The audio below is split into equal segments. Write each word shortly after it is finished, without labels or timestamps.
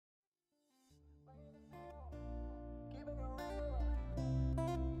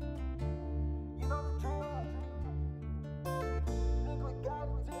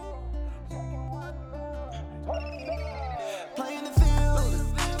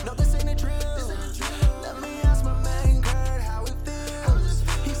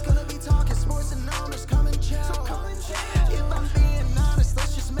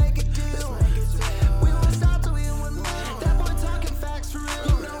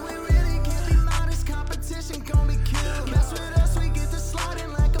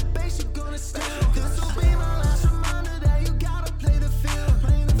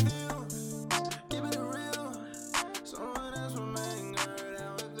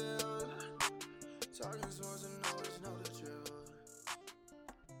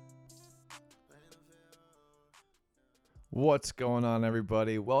What's going on,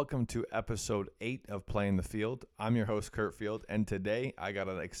 everybody? Welcome to episode 8 of Playing the Field. I'm your host, Kurt Field, and today I got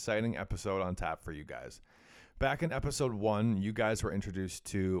an exciting episode on tap for you guys. Back in episode 1, you guys were introduced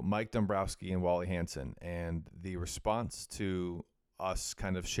to Mike Dombrowski and Wally Hansen, and the response to us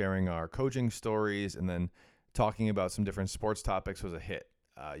kind of sharing our coaching stories and then talking about some different sports topics was a hit.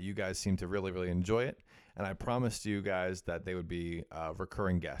 You guys seemed to really enjoy it, and I promised you guys that they would be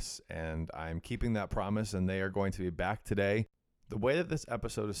recurring guests, and I'm keeping that promise, and they are going to be back today. The way that this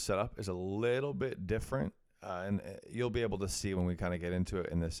episode is set up is a little bit different, and you'll be able to see when we kind of get into it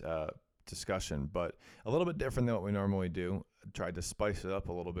in this discussion, but a little bit different than what we normally do. I tried to spice it up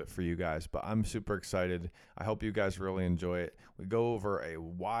a little bit for you guys, but I'm super excited. I hope you guys really enjoy it. We go over a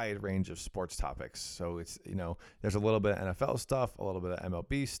wide range of sports topics. So it's, there's a little bit of NFL stuff, a little bit of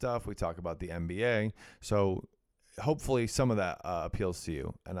MLB stuff. We talk about the NBA. So hopefully some of that appeals to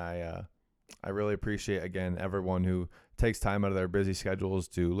you. And I really appreciate, again, everyone who takes time out of their busy schedules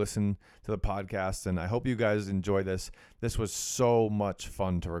to listen to the podcast, and I hope you guys enjoy this. This was so much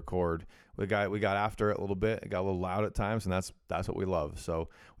fun to record. We got after it a little bit. It got a little loud at times, and that's what we love. So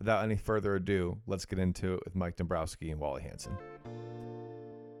without any further ado, let's get into it with Mike Dombrowski and Wally Hansen.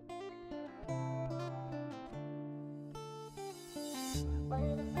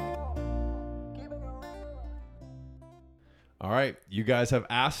 All right, you guys have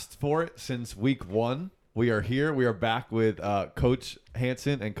asked for it since week 1. We are here. We are back with Coach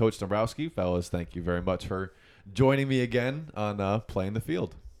Hansen and Coach Dombrowski. Fellas, thank you very much for joining me again on Playing the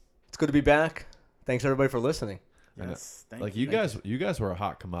Field. It's good to be back. Thanks everybody for listening. Yes, thank you. You guys were a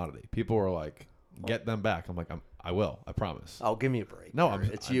hot commodity. People were like, "Get them back." I'm like, I will. I promise. Oh, give me a break. No,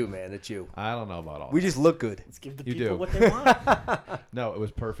 it's you, man. It's you. I don't know about all. We just look good. Let's give the You people do. what they want. No, it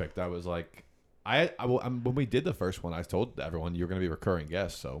was perfect. I was like, when we did the first one, I told everyone you're going to be recurring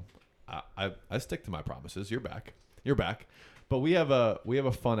guests. So I stick to my promises. You're back. But we have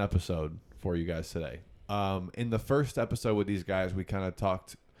a fun episode for you guys today. In the first episode with these guys, we kind of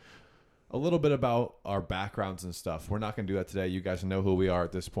talked a little bit about our backgrounds and stuff. We're not going to do that today. You guys know who we are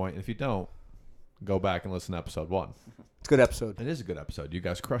at this point. And if you don't, go back and listen to episode 1. It's a good episode. It is a good episode. You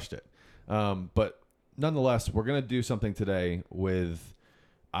guys crushed it. But nonetheless, we're going to do something today with,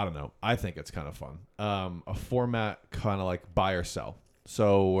 I don't know, I think it's kind of fun. A format kind of like buy or sell.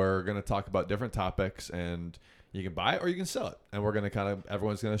 So we're going to talk about different topics, and you can buy it or you can sell it. And we're going to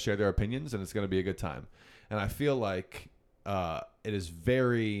everyone's going to share their opinions, and it's going to be a good time. And I feel like it is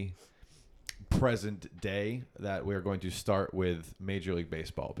very present day that we're going to start with Major League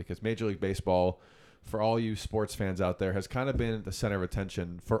Baseball, because Major League Baseball, for all you sports fans out there, has kind of been at the center of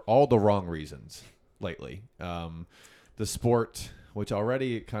attention for all the wrong reasons lately. The sport, which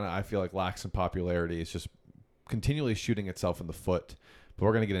already kind of I feel like lacks in popularity, is just continually shooting itself in the foot. But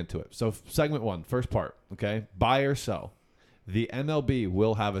we're going to get into it. So segment 1, first part, okay? Buy or sell. The MLB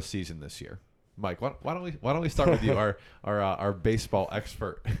will have a season this year. Mike, why don't we start with you, our baseball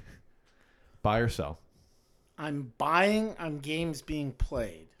expert? Buy or sell? I'm buying on games being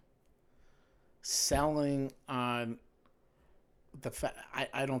played. Selling on the fact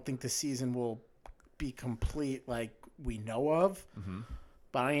I don't think the season will be complete like we know of. Mm-hmm.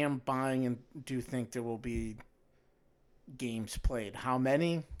 But I am buying and do think there will be games played. How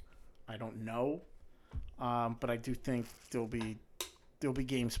many? I don't know. But I do think there'll be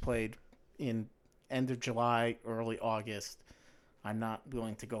games played in end of July, early August. I'm not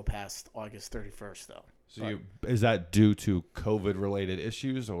willing to go past August 31st, though. So is that due to COVID-related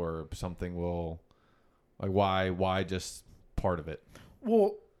issues, or something why just part of it?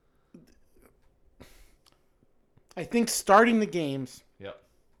 Well, I think starting the games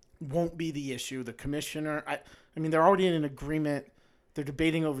won't be the issue. The commissioner, I mean, they're already in an agreement. They're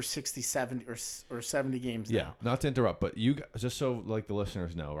debating over 60, 70, or 70 games now. Yeah, not to interrupt, but you just so like the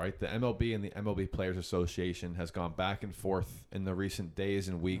listeners know, right? The MLB and the MLB Players Association has gone back and forth in the recent days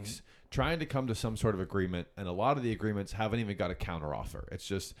and weeks trying to come to some sort of agreement, and a lot of the agreements haven't even got a counteroffer. It's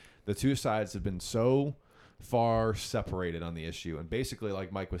just the two sides have been so far separated on the issue, and basically,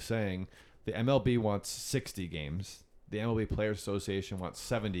 like Mike was saying, the MLB wants 60 games. The MLB Players Association wants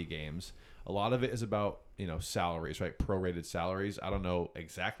 70 games. A lot of it is about, salaries, right? Prorated salaries. I don't know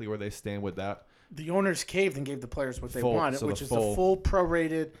exactly where they stand with that. The owners caved and gave the players what they wanted, so which is the full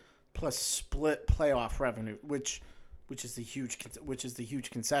prorated plus split playoff revenue, which is the huge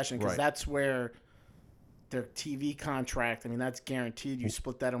concession, because that's where their TV contract. I mean, that's guaranteed. You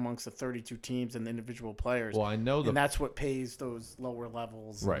split that amongst the 32 teams and the individual players. Well, I know and that's what pays those lower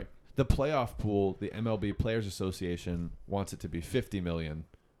levels. Right. The playoff pool, the MLB Players Association wants it to be $50 million,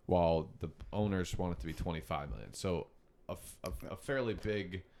 while the owners want it to be $25 million. So a fairly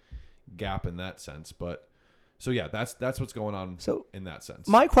big gap in that sense. But So yeah, that's what's going on. So in that sense,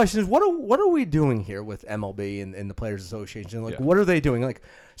 my question is, what are we doing here with MLB and the Players Association? Like, what are they doing? Like,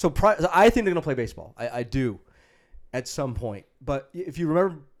 so I think they're going to play baseball. I do, at some point. But if you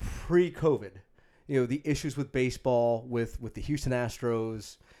remember pre-COVID, the issues with baseball, with the Houston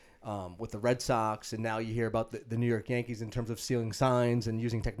Astros, with the Red Sox, and now you hear about the New York Yankees in terms of stealing signs and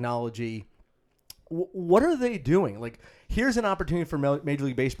using technology. What are they doing? Like, here's an opportunity for Major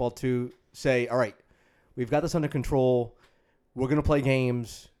League Baseball to say, all right, we've got this under control. We're going to play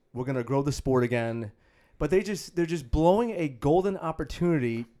games. We're going to grow the sport again. But they're just blowing a golden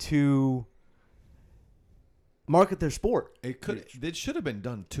opportunity to market their sport. It should have been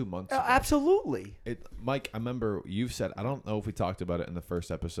done 2 months ago. Absolutely. Mike, I remember you've said, I don't know if we talked about it in the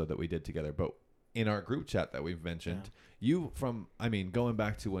first episode that we did together, but in our group chat that we've mentioned, going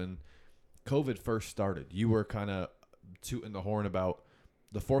back to when COVID first started, you were kind of tooting the horn about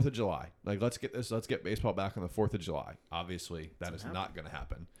the 4th of July. Like, let's get baseball back on the 4th of July. Obviously, that is not going to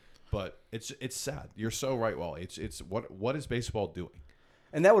happen. But it's sad. You're so right, Wally. It's what is baseball doing?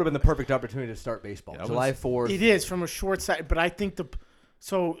 And that would have been the perfect opportunity to start baseball. Yeah, July 4th. It is from a short side, but I think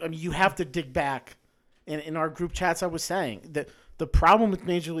you have to dig back. In our group chats, I was saying that the problem with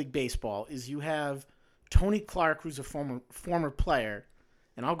Major League Baseball is you have Tony Clark, who's a former player,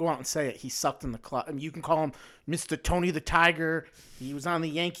 and I'll go out and say it. He sucked in the clutch. I mean, you can call him Mr. Tony the Tiger. He was on the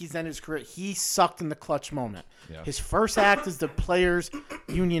Yankees in his career. He sucked in the clutch moment. Yeah. His first act as the Players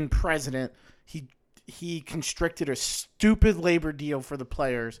Union president, he constricted a stupid labor deal for the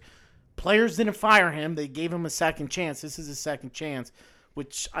players. Players didn't fire him. They gave him a second chance. This is his second chance,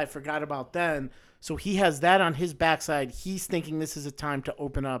 which I forgot about then. So he has that on his backside. He's thinking this is a time to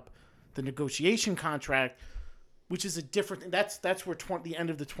open up the negotiation contract, which is a different. That's where the end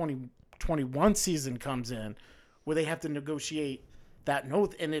of the 2021 season comes in, where they have to negotiate that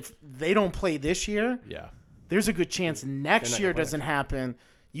note. And if they don't play this year, there's a good chance next year doesn't happen.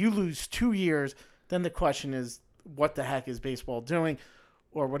 You lose 2 years. Then the question is, what the heck is baseball doing,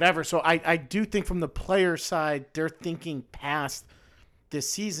 or whatever. So I do think from the player side, they're thinking past this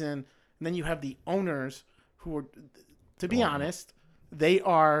season. And then you have the owners who are, to be honest,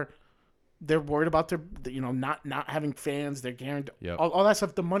 they're worried about their, not having fans. They're guaranteed all that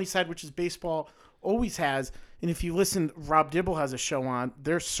stuff. The money side, which is baseball, always has. And if you listen, Rob Dibble has a show on.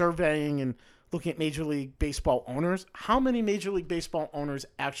 They're surveying and looking at Major League Baseball owners. How many Major League Baseball owners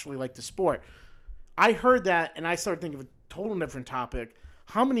actually like the sport? I heard that, and I started thinking of a total different topic.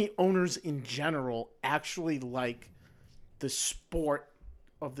 How many owners in general actually like the sport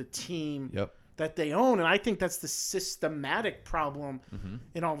of the team that they own? And I think that's the systematic problem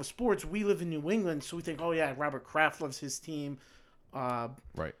in all the sports. We live in New England, so we think, oh, yeah, Robert Kraft loves his team.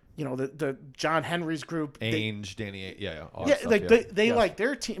 Right. The John Henry's group. Ainge, Danny, all yeah, that stuff, they like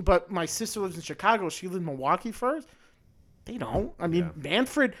their team. But my sister lives in Chicago. She lived in Milwaukee first. They don't. I mean,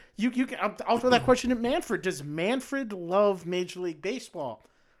 Manfred, I'll throw that question at Manfred. Does Manfred love Major League Baseball?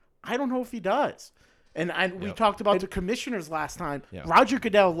 I don't know if he does. And we talked about the commissioners last time. Yeah. Roger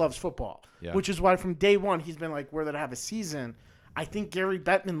Goodell loves football, which is why from day one he's been like, we're going to have a season. I think Gary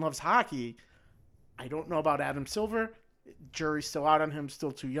Bettman loves hockey. I don't know about Adam Silver. Jury's still out on him,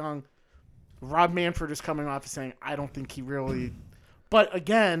 still too young. Rob Manfred is coming off and saying, I don't think he really... But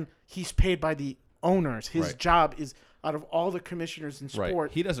again, he's paid by the owners. His job is... Out of all the commissioners in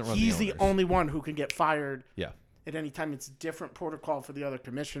sport, he doesn't run he's the the only one who can get fired. Yeah. At any time, it's different protocol for the other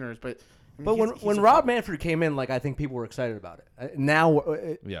commissioners. But when Rob Manfred came in, I think people were excited about it. Now,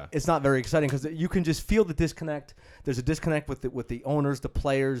 it's not very exciting because you can just feel the disconnect. There's a disconnect with the owners, the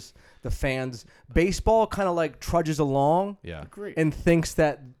players, the fans. Baseball kind of trudges along, and thinks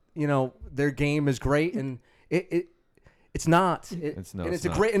that their game is great, and it's not. It's not.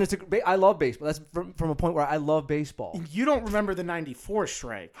 I love baseball. That's from a point where I love baseball. You don't remember the '94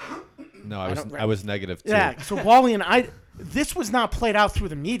 strike? No, I was negative too. Yeah. So Wally and this was not played out through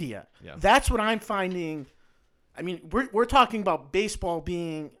the media. Yeah. That's what I'm finding. I mean, we're talking about baseball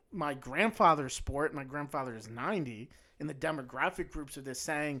being my grandfather's sport. My grandfather is 90, and the demographic groups of this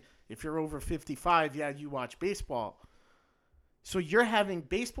saying, if you're over 55, you watch baseball. So you're having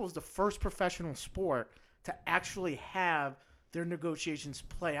baseball is the first professional sport to actually have their negotiations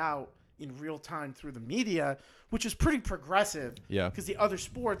play out in real time through the media, which is pretty progressive. Yeah. Because the other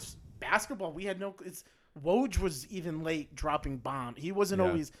sports, basketball, we had Woj was even late dropping bombs. He wasn't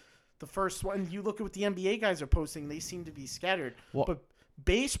always the first one. You look at what the NBA guys are posting; they seem to be scattered. Well, but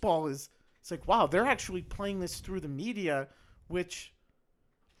baseball it's like, wow, they're actually playing this through the media, which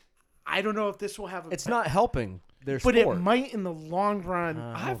I don't know if this will have. It's not helping. But it might in the long run.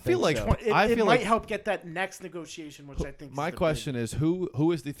 I feel like so. It might help get that next negotiation, which I think. My question is,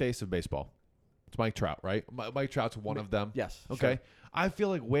 who is the face of baseball? It's Mike Trout, right? Mike Trout's one of them. Yes. Okay. Sure. I feel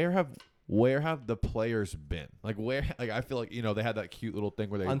like where have the players been? Like I feel like they had that cute little thing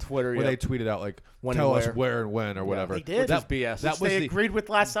where they on Twitter they tweeted out like when tell us where and when or whatever. They did. That BS. That Which they agreed with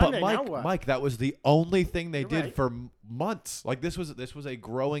last Sunday. But Now what? Mike, that was the only thing they You're did right. for months. Like this was a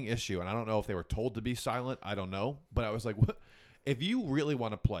growing issue, and I don't know if they were told to be silent. I don't know, but I was like, what? If you really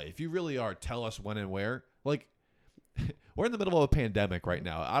want to play, if you really are, tell us when and where. Like. We're in the middle of a pandemic right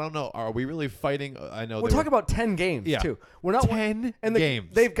now. I don't know. Are we really fighting? I know we're talking about 10 games too. We're not 10 and games.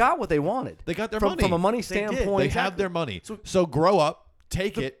 They've got what they wanted. They got their from, money from a money did. standpoint. They have their money. So grow up,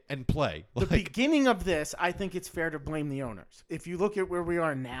 take it, and play. The beginning of this, I think it's fair to blame the owners. If you look at where we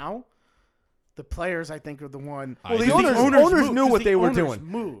are now, the players, I think, are the one. Well, the Because owners moved, knew 'cause what the they were owners doing.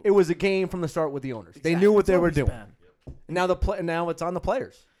 moved. It was a game from the start with the owners. They Exactly. knew what It's they were always doing. been. Now it's on the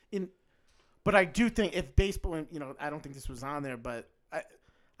players. But I do think if baseball, I don't think this was on there, but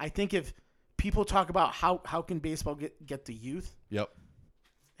I think if people talk about how can baseball get the youth, Yep.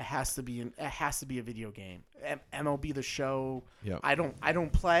 it has to be a video game. MLB The Show. Yep. I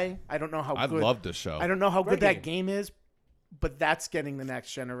don't play. I don't know how I'd good. love to show. I don't know how good Great that game is, but that's getting the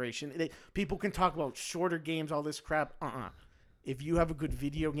next generation. People can talk about shorter games, all this crap. If you have a good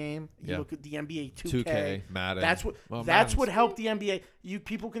video game, you look at the NBA 2K, Madden. That's Madden's- what helped the NBA.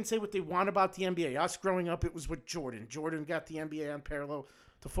 People can say what they want about the NBA. Us growing up, it was with Jordan. Jordan got the NBA on parallel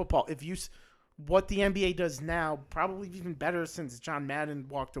to football. What the NBA does now, probably even better since John Madden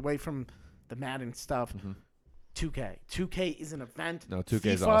walked away from the Madden stuff. 2K. 2K is an event. No, 2K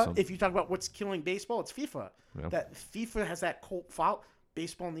is FIFA, awesome. If you talk about what's killing baseball, it's FIFA. Yeah. That FIFA has that cult foul.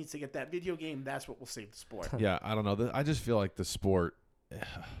 Baseball needs to get that video game. That's what will save the sport. Yeah, I don't know. I just feel like the sport.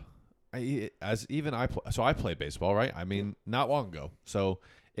 I play baseball, right? I mean, not long ago. So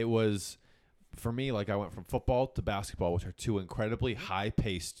it was for me like I went from football to basketball, which are two incredibly high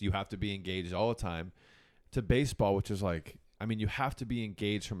paced. You have to be engaged all the time. To baseball, which is like, I mean, you have to be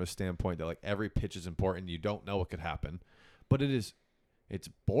engaged from a standpoint that like every pitch is important. You don't know what could happen, but it's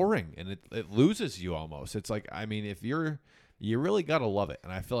boring and it loses you almost. It's like, I mean, you really got to love it.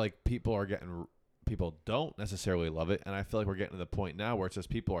 And I feel like people don't necessarily love it. And I feel like we're getting to the point now where it's just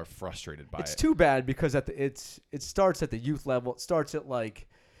people are frustrated by it. It's too bad because it starts at the youth level. It starts at like,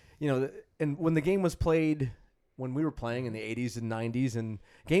 and when the game was played, when we were playing in the 80s and 90s, and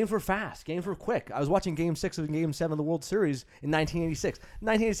games were fast, games were quick. I was watching Game 6 and Game 7 of the World Series in 1986.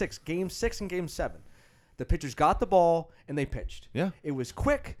 1986, Game 6 and Game 7. The pitchers got the ball and they pitched. Yeah. It was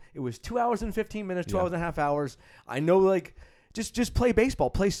quick. It was 2 hours and 15 minutes, 2 Yeah. hours and a half hours. I know, like, just play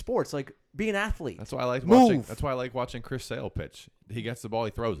baseball, play sports, like be an athlete. That's why I like Move. watching. That's why I like watching Chris Sale pitch. He gets the ball,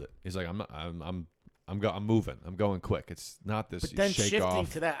 he throws it. He's like, I'm moving. I'm going quick. It's not this But then shake shifting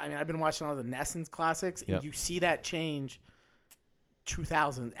off. to that, I mean, I've been watching all the Nessens classics, and Yep. you see that change.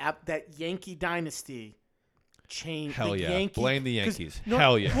 2000, that Yankee dynasty change. Hell the yeah. Yankee, Blame the 'cause- Yankees. no,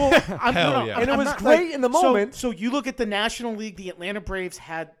 Hell yeah. Well, Hell yeah. And it I'm was not, great in the moment. So you look at the National League, the Atlanta Braves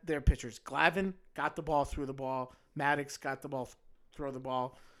had their pitchers. Glavine got the ball, threw the ball. Maddox got the ball, throw the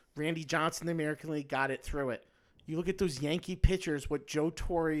ball. Randy Johnson, the American League, got it, threw it. You look at those Yankee pitchers, what Joe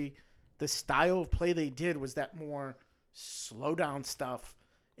Torre, the style of play they did was that more slow down stuff.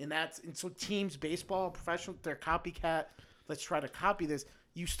 And so teams, baseball, professional, they're copycat. Let's try to copy this.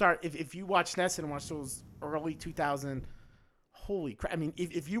 You start, if you watch Nesson and watch those early 2000, holy crap. I mean,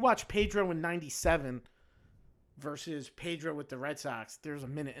 if you watch Pedro in 97 versus Pedro with the Red Sox, there's a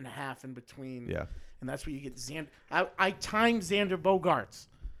minute and a half in between. Yeah. And that's where you get Xander. I timed Xander Bogaerts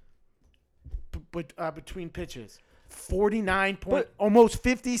between pitches. 49 point, almost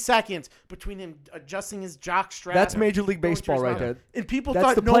 50 seconds between him adjusting his jock strap. That's Major League going to Baseball his right mouth. there. And people That's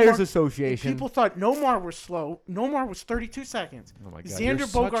thought the Nomar, Players and Association. people thought Nomar was slow. Nomar was 32 seconds. Oh my God. Xander You're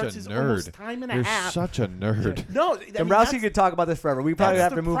such Bogaerts a is nerd. almost time and a You're half. such a nerd. No, Dombrowski could talk about this forever. We probably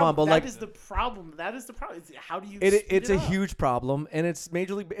have to move on, but that like is the problem. That is the problem. How do you? it's a up? huge problem, and it's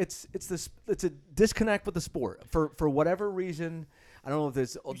Major League. It's a disconnect with the sport for whatever reason. I don't know if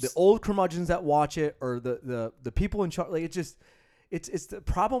it's the old curmudgeons that watch it or the people in charge. Like it's the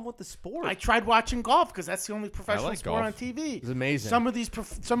problem with the sport. I tried watching golf because that's the only professional like sport golf. on TV. It's amazing.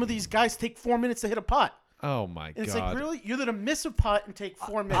 Some of these guys take 4 minutes to hit a putt. Oh my And it's God. like, really? You're going to miss a putt and take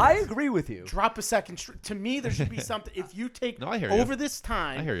 4 minutes. I agree with you. Drop a second. To me, there should be something. If you take No, I hear you. over this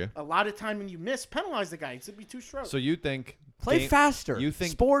time, I hear you. a lot of time when you miss, penalize the guy. It should be 2 strokes. So you think Play faster. You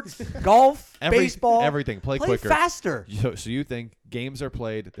think sports, golf, baseball, everything play quicker. faster. So you think games are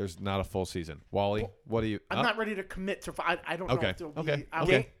played? There's not a full season. Wally, what do you? I'm not ready to commit to. I don't know Okay. if there'll Okay. be. I'll-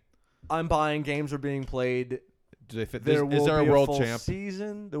 Okay. I'm buying games are being played. Do they fit? There Is will there be a world full champ?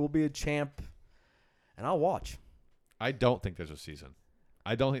 season. There will be a champ, and I'll watch. I don't think there's a season.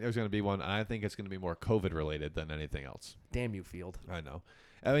 I don't think there's going to be one. I think it's going to be more COVID related than anything else. Damn you, Field. I know.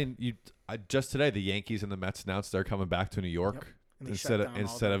 I mean, just today the Yankees and the Mets announced they're coming back to New York instead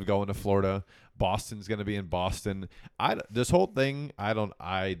of going to Florida. Boston's going to be in Boston. This whole thing, I don't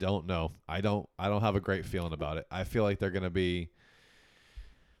know. I don't have a great feeling about it. I feel like they're going to be.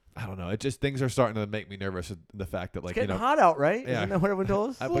 I don't know. It just things are starting to make me nervous. The fact that it's getting hot out, right? Yeah. Isn't that what everyone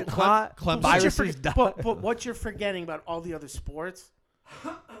told us? But hot. But what you're forgetting about all the other sports,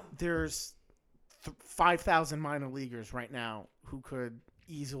 there's 5,000 minor leaguers right now who could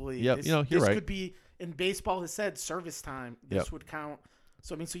easily. Yep. You're right. Could be, and baseball has said service time. This would count.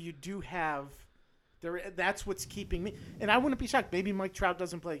 So I mean, so you do have. That's what's keeping me. And I wouldn't be shocked. Maybe Mike Trout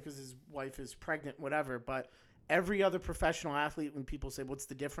doesn't play because his wife is pregnant, whatever. But every other professional athlete, when people say, what's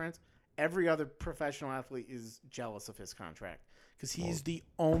the difference? Every other professional athlete is jealous of his contract because he's the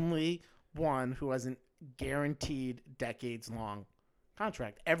only one who has a guaranteed decades-long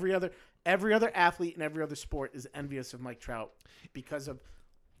contract. Every other athlete in every other sport is envious of Mike Trout because of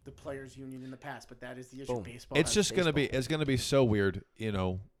the players' union in the past. But that is the issue. Baseball. It's just going to be so weird,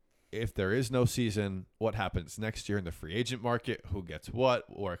 if there is no season, what happens next year in the free agent market? Who gets what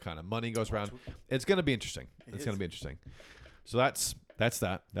kind of money goes around? It's going to be interesting. It's going to be interesting. So that's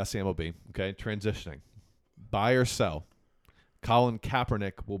that. That's the MLB. Okay, transitioning. Buy or sell. Colin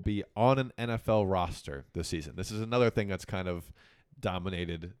Kaepernick will be on an NFL roster this season. This is another thing that's kind of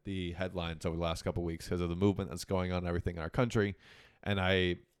dominated the headlines over the last couple of weeks because of the movement that's going on and everything in our country. And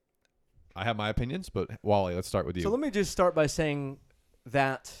I have my opinions, but Wally, let's start with you. So let me just start by saying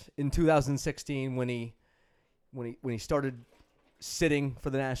that in 2016 when he started sitting for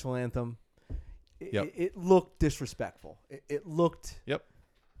the national anthem, it looked disrespectful. It looked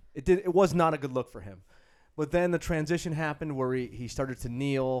it was not a good look for him. But then the transition happened where he started to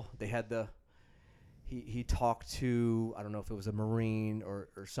kneel. They had he talked to, I don't know if it was a Marine or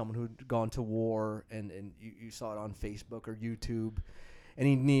someone who'd gone to war, and you saw it on Facebook or YouTube, and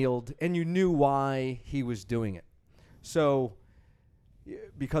he kneeled, and you knew why he was doing it. So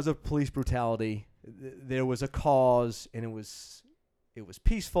because of police brutality, there was a cause, and it was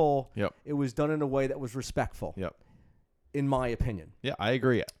peaceful. Yep. It was done in a way that was respectful. Yep. In my opinion. Yeah, I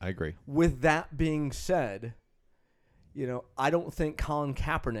agree. With that being said, I don't think Colin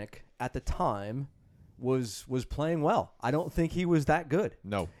Kaepernick at the time was playing well. I don't think he was that good.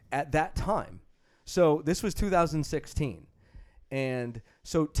 No. At that time. So this was 2016. And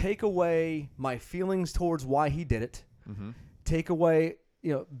so take away my feelings towards why he did it. Mm-hmm. Take away,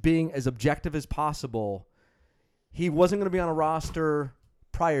 being as objective as possible. He wasn't going to be on a roster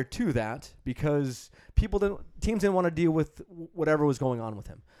prior to that because teams didn't want to deal with whatever was going on with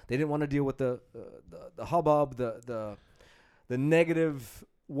him. They didn't want to deal with the hubbub, the negative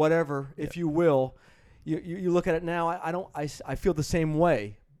whatever, if you will. You look at it now. I feel the same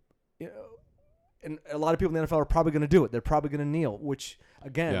way. And a lot of people in the NFL are probably going to do it. They're probably going to kneel, which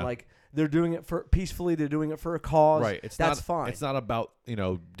again, they're doing it for peacefully. They're doing it for a cause. Right. That's fine. It's not about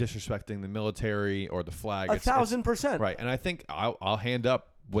disrespecting the military or the flag. 1,000%. Right. And I think I'll hand up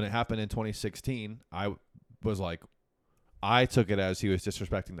when it happened in 2016. I was like, I took it as he was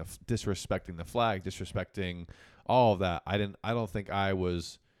disrespecting the flag, disrespecting all of that. I don't think I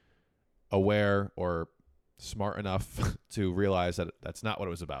was aware or smart enough to realize that that's not what it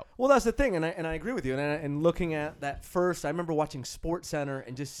was about. Well, that's the thing, and I agree with you. And looking at that first, I remember watching SportsCenter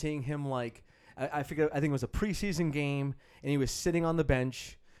and just seeing him I think it was a preseason game, and he was sitting on the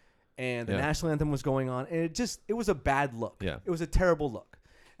bench, and the national anthem was going on, and it was a bad look. Yeah. It was a terrible look.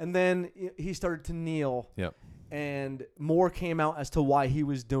 And then he started to kneel. Yep. And more came out as to why he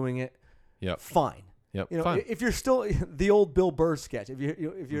was doing it. Yep. Fine. Yep. Fine. If you're still the old Bill Burr sketch, if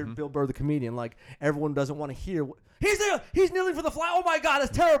you're Bill Burr the comedian, everyone doesn't want to hear he's kneeling for the flag. Oh my God,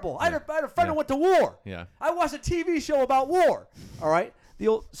 it's terrible. I had a friend who went to war. Yeah. I watched a TV show about war. All right.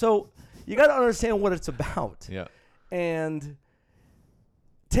 So you got to understand what it's about. Yeah. And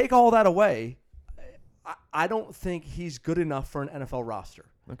take all that away. I don't think he's good enough for an NFL roster.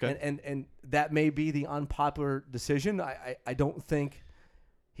 Okay. And that may be the unpopular decision. I don't think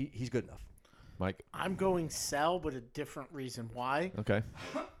he's good enough. Mike? I'm going sell, but a different reason why. Okay.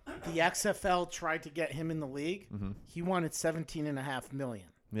 The XFL tried to get him in the league. Mm-hmm. He wanted $17.5 million.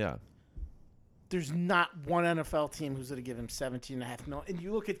 Yeah. There's not one NFL team who's going to give him $17.5 million. And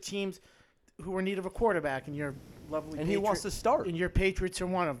you look at teams who are in need of a quarterback, and your lovely and he wants to start. And your Patriots are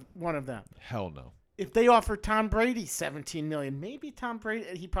one of them. Hell no. If they offered Tom Brady $17 million, maybe Tom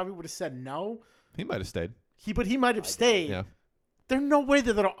Brady, he probably would have said no. He might have stayed. But he might have stayed. Yeah. There's no way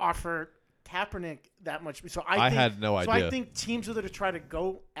that they'll offer Kaepernick that much. So I had no idea. So I think teams are going to try to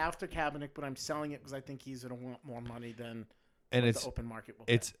go after Kaepernick, but I'm selling it because I think he's going to want more money than And the open market will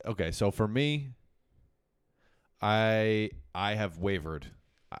pay. it's okay. So for me, I have wavered.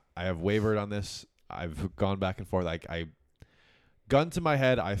 I have wavered on this. I've gone back and forth. Gun to my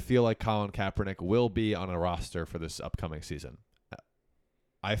head, I feel like Colin Kaepernick will be on a roster for this upcoming season.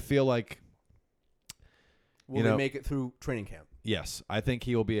 I feel like Will they make it through training camp? Yes, I think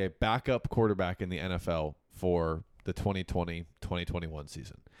he will be a backup quarterback in the NFL for the 2020-2021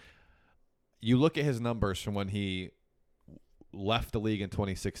 season. You look at his numbers from when he left the league in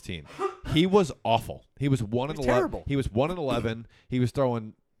 2016. He was awful. He was 1-11. Terrible. He was 1-11. He was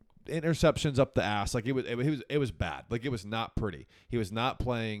throwing interceptions up the ass. Like it was bad. Like it was not pretty. He was not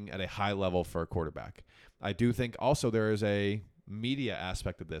playing at a high level for a quarterback. I do think also there is a media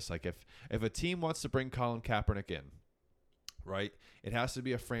aspect of this. Like if a team wants to bring Colin Kaepernick in, right, it has to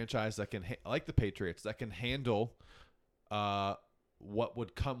be a franchise that can like the Patriots that can handle what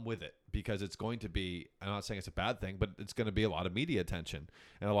would come with it, because it's going to be, I'm not saying it's a bad thing, but it's going to be a lot of media attention,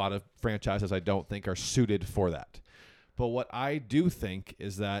 and a lot of franchises I don't think are suited for that. But what I do think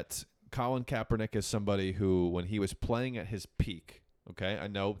is that Colin Kaepernick is somebody who, when he was playing at his peak, okay, I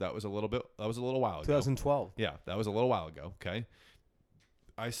know that was a little while ago. 2012. Yeah, that was a little while ago, okay?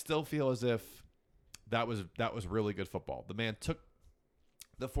 I still feel as if that was really good football. The man took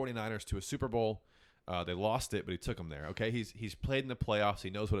the 49ers to a Super Bowl. They lost it, but he took them there, okay? He's played in the playoffs. He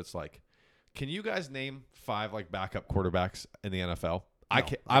knows what it's like. Can you guys name 5 like backup quarterbacks in the NFL? I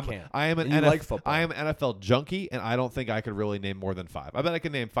can't. I am an NFL junkie, and I don't think I could really name more than 5. I bet I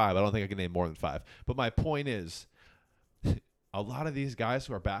can name 5. I don't think I can name more than 5. But my point is, a lot of these guys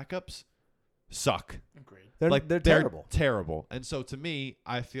who are backups suck. Agreed. They're terrible. Terrible. And so to me,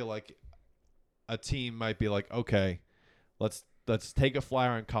 I feel like a team might be like, okay, let's take a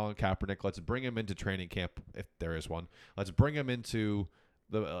flyer on Colin Kaepernick. Let's bring him into training camp if there is one. Let's bring him into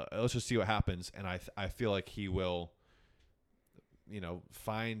let's just see what happens. And I feel like he will,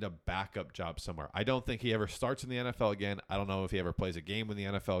 find a backup job somewhere. I don't think he ever starts in the NFL again. I don't know if he ever plays a game in the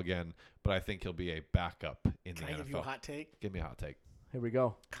NFL again, but I think he'll be a backup in the NFL. Can I give you a hot take? Give me a hot take. Here we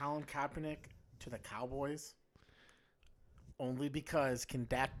go. Colin Kaepernick to the Cowboys, only because can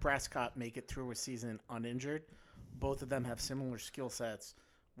Dak Prescott make it through a season uninjured? Both of them have similar skill sets.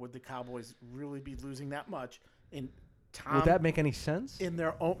 Would the Cowboys really be losing that much? Would that make any sense? In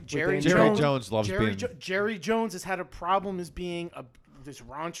their own, Jerry Jones loves being. Jerry Jones has had a problem as being this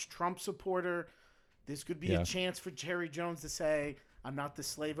raunch Trump supporter. This could be a chance for Jerry Jones to say, "I'm not the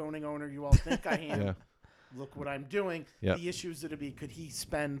slave-owning owner you all think I am. Yeah. Look what I'm doing." Yep. The issue is going to be, could he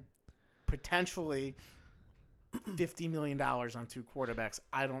spend potentially $50 million on 2 quarterbacks?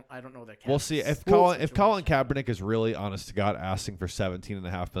 I don't know that. We'll see if Colin Kaepernick is really, honest to God, asking for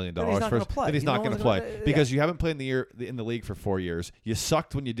 $17.5 million then he's not going to play. Then he's not going to play because you haven't played in the league for 4 years. You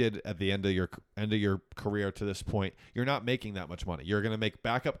sucked when you did at the end of your career to this point. You're not making that much money. You're going to make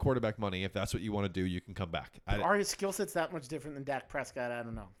backup quarterback money. If that's what you want to do, you can come back. Are his skill sets that much different than Dak Prescott? I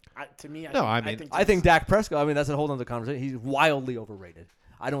don't know. I think Dak Prescott. I mean, that's a whole other conversation. He's wildly overrated.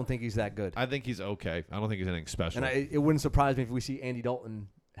 I don't think he's that good. I think he's okay. I don't think he's anything special. And it wouldn't surprise me if we see Andy Dalton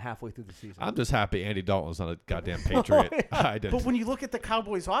halfway through the season. I'm just happy Andy Dalton's not a goddamn Patriot. But when you look at the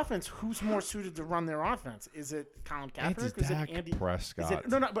Cowboys' offense, who's more suited to run their offense? Is it Colin Kaepernick? It's Dak Prescott.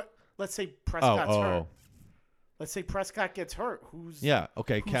 But let's say Prescott's hurt. Let's say Prescott gets hurt.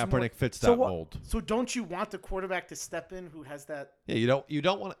 Kaepernick fits that mold. So don't you want the quarterback to step in who has that? Yeah, you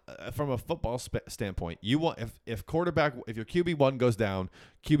don't want from a football standpoint. You want if your QB1 goes down,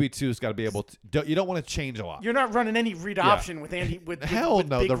 QB2's got to be able to. You don't want to change a lot. You're not running any read option with Andy. Hell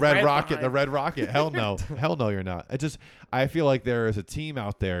no, the Red Rocket. Hell no, hell no, you're not. I feel like there is a team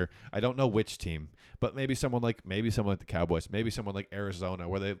out there. I don't know which team, but maybe someone like the Cowboys, maybe someone like Arizona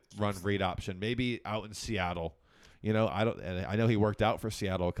where they run read option. Maybe out in Seattle. I know he worked out for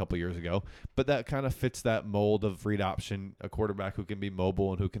Seattle a couple years ago, but that kind of fits that mold of read option, a quarterback who can be mobile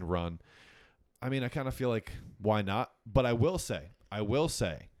and who can run. I mean, I kind of feel like why not? But I will say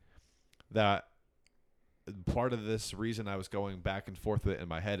that part of this reason I was going back and forth with it in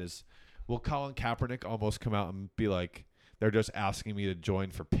my head is, will Colin Kaepernick almost come out and be like, they're just asking me to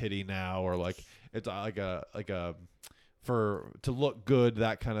join for pity now, or like it's like a to look good,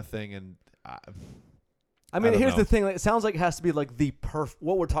 that kind of thing, and. I mean, here's the thing. It sounds like it has to be like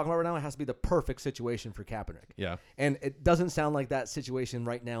what we're talking about right now. It has to be the perfect situation for Kaepernick. Yeah. And it doesn't sound like that situation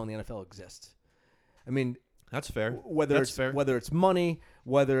right now in the NFL exists. I mean, that's fair. Whether it's money,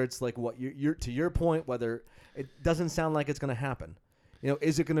 whether it's like what you're to your point, whether it doesn't sound like it's going to happen.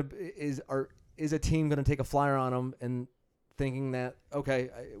 Is a team going to take a flyer on him and thinking that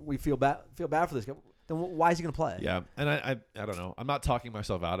we feel bad for this guy? then why is he going to play? Yeah, and I don't know. I'm not talking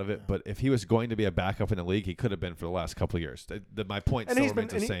myself out of it, but if he was going to be a backup in the league, he could have been for the last couple of years. My point And still he's been.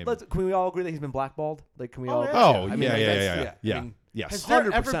 remains the same. Can we all agree that he's been blackballed? Like, can we all? yeah. Oh, I mean, yeah. I mean, Yes. Has there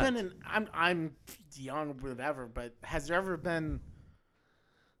ever 100%. been an I'm young, whatever, but has there ever been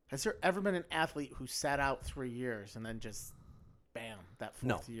an athlete who sat out 3 years and then just bam that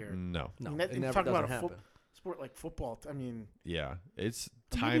fourth year? No. No, I mean, that, it you never talk about doesn't a happen. sport like football. I mean, Yeah, it's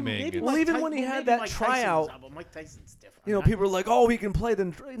timing. maybe and- Well, Mike even Ty- when he had maybe that Mike Tyson was tryout, out, but Mike Tyson's different. You know, I- people are like, "Oh, he can play."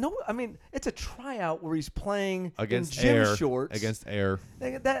 Then no, I mean, it's a tryout where he's playing against in gym air. shorts. Against air.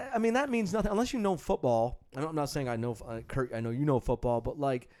 That, I mean, that means nothing unless you know football. I'm not saying I know, Kurt. I know you know football, but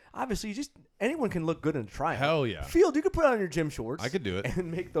like, obviously, anyone can look good in a tryout. Hell yeah. Field, you could put on your gym shorts. I could do it.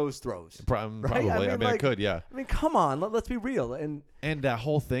 and make those throws. Probably. I I mean, mean, I like- could, yeah. I mean, come on, let's be real. And And that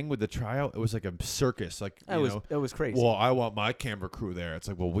whole thing with the tryout, it was like a circus. Like, it was crazy. well, I want my camera crew there. It's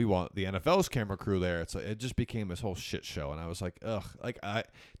like, well, we want the NFL's camera crew there. It's like, it just became this whole shit show. And I was like, ugh. Like,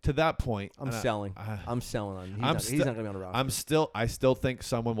 to that point, I'm selling. I'm selling on. He's not going to be on the roster. I still think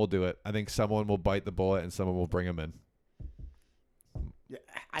someone will do it. I think someone will bite the bullet and someone will bring him in. Yeah,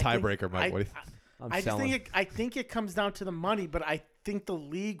 I think- Tiebreaker, Mike. What do you I'm I selling. think it comes down to the money, but I think the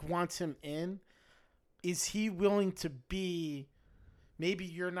league wants him in. Is he willing to be? Maybe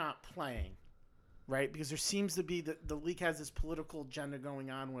you're not playing, right? Because there seems to be the league has this political agenda going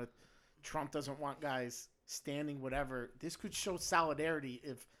on with Trump doesn't want guys standing, whatever. This could show solidarity.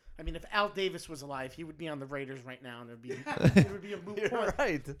 If Al Davis was alive, he would be on the Raiders right now, and it would be a moot You're point.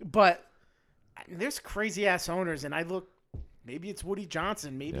 right. But there's crazy ass owners, and I look. Maybe it's Woody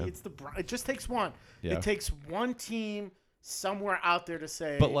Johnson. Maybe it's it just takes one. Yeah. It takes one team somewhere out there to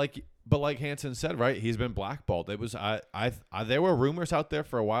say. But like Hansen said, right? He's been blackballed. It was there were rumors out there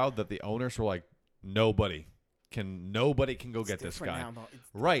for a while that the owners were like, nobody can go get this guy. Now, though.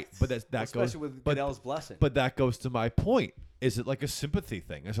 Right, but that goes. Especially with but, Goodell's blessing. but that goes to my point. Is it like a sympathy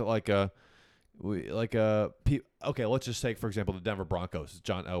thing? Is it like okay? Let's just take for example the Denver Broncos,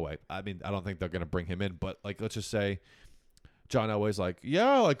 John Elway. I mean, I don't think they're gonna bring him in, but like let's just say. John Elway's like,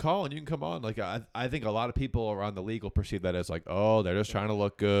 yeah, like Colin, you can come on. Like, I think a lot of people around the league will perceive that as like, oh, they're just trying to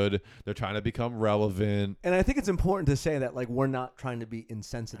look good. They're trying to become relevant. And I think it's important to say that, like, we're not trying to be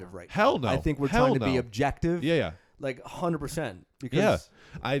insensitive right now. Hell no. I think we're Hell trying to be no. objective. Yeah. Like, 100%. Yeah.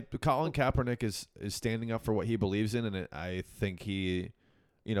 Because Colin Kaepernick is standing up for what he believes in, and I think he,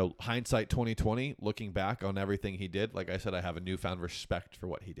 hindsight 2020, looking back on everything he did, like I said, I have a newfound respect for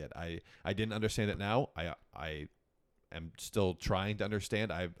what he did. I didn't understand it now. I am still trying to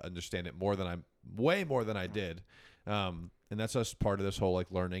understand. I understand it way more than I did. And that's just part of this whole like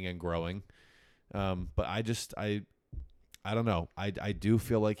learning and growing. But I don't know. I do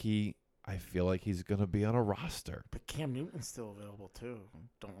feel like he's going to be on a roster. But Cam Newton's still available too.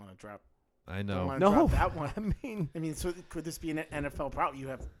 Don't want to drop. I Don't know. want to No. drop that one. I mean, So could this be an NFL problem? You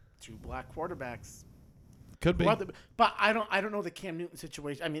have two black quarterbacks. Could be. But I don't know the Cam Newton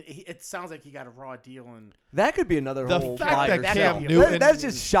situation. I mean, it sounds like he got a raw deal, and that could be another The whole fact fire that sale. Cam Newton- That's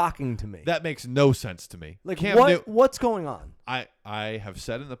just shocking to me. That makes no sense to me. Like, Cam Newton, what's going on? I have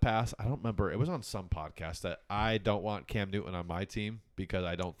said in the past, I don't remember, it was on some podcast that I don't want Cam Newton on my team because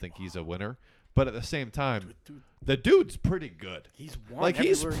I don't think he's a winner. But at the same time, the dude's pretty good. he's won. Like,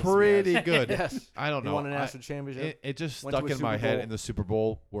 he's everywhere pretty been. good. Yes. I don't He know. won a national championship. It just Went to stuck a in my Super head Bowl. in the Super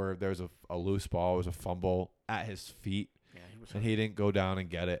Bowl where there was a loose ball, it was a fumble at his feet, Yeah, he was and he didn't go down and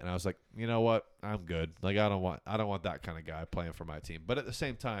get it. And I was like, you know what? I'm good. Like, I don't want that kind of guy playing for my team. But at the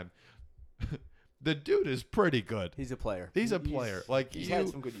same time, the dude is pretty good. He's a player. He's a player. Like, he's had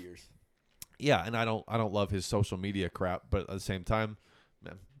some good years. Yeah, and I don't love his social media crap, but at the same time,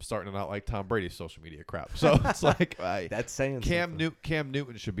 I'm starting to not like Tom Brady's social media crap. So it's like That's saying Cam something.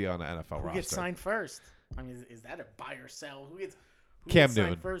 Newton should be on the NFL Who roster. gets signed first? I mean, is that a buy or sell? Who gets Cam signed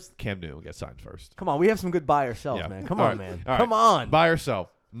Newton. first? Cam Newton gets signed first. Come on, we have some good buy or sells, Yeah. man. Come All on, right. man. All right. Come on. Buy or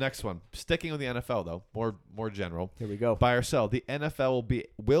sell. Next one. Sticking with the NFL though, more general. Here we go. Buy or sell. The NFL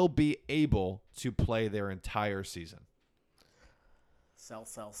will be able to play their entire season. Sell.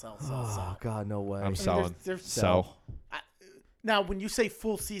 Oh God, no way. I'm selling. there's- Sell. Now, when you say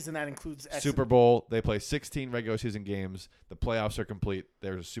full season, that includes Super Bowl. They play 16 regular season games. The playoffs are complete.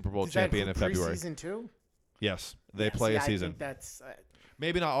 There's a Super Bowl Does that champion in include February. Preseason too. Yes, they Yeah, play see, a season. I think that's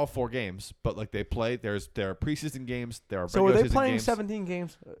Maybe not all 4 games, but like they play. There are preseason games. There are So are regular they season playing games. 17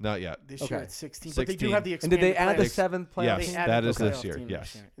 games? Not yet. this Okay. year it's 16, but they 16. do have the And did expanded they add the playoffs. 7th playoff Yes, team? They added that the is this playoff year, team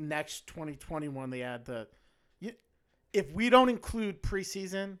yes. year. Next 2021, they add the. If we don't include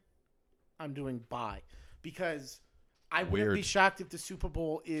preseason, I'm doing buy because I wouldn't be Weird. shocked if the Super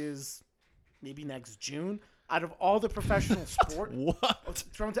Bowl is maybe next June. out of all the professional sports, What?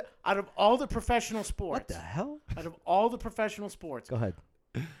 out of all the professional sports, What the hell? out of all the professional sports, Go ahead.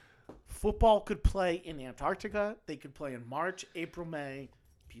 football could play in Antarctica. They could play in March, April, May.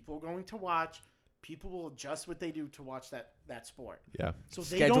 People are going to watch. People will adjust what they do to watch that sport. Yeah. So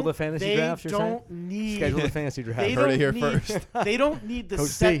Schedule the fantasy drafts, you're saying? Need Schedule the fantasy draft. They Heard it don't here need, first. They don't need the Coach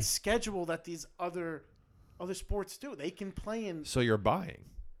set D. schedule that these other sports do. They can play in. So you're buying.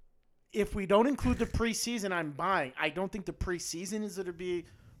 If we don't include the preseason, I'm buying. I don't think the preseason is going to be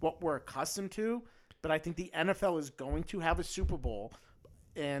what we're accustomed to, but I think the NFL is going to have a Super Bowl,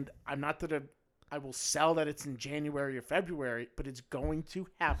 and I'm not going to. I will sell that it's in January or February, but it's going to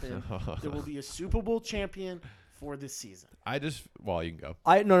happen. There will be a Super Bowl champion for this season. Well, you can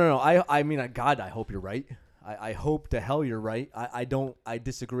go. No. I mean, God, I hope you're right. I hope to hell you're right. I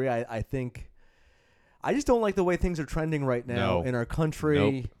disagree. I think, I just don't like the way things are trending right now in our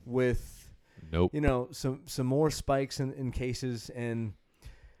country with, some more spikes in cases. And,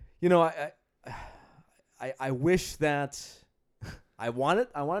 I wish that I want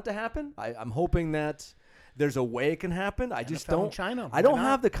it to happen. I'm hoping that there's a way it can happen. I just NFL in don't. China. I don't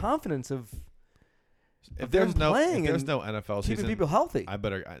have the confidence of If them there's no playing NFL keeping season, people healthy.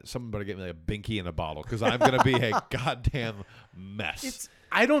 someone better get me like a binky in a bottle because I'm gonna be a goddamn mess.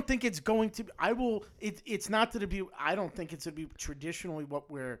 I don't think it's going to. It's not going to be. I don't think it's going to be traditionally what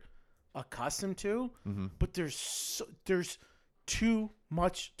we're accustomed to. Mm-hmm. But there's too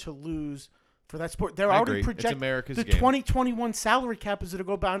much to lose for that sport. They're I already agree. projecting It's America's the game. 2021 salary cap is going to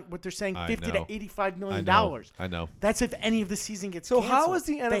go down. What they're saying, I $50 know. to $85 million. I know. That's if any of the season gets So canceled. how is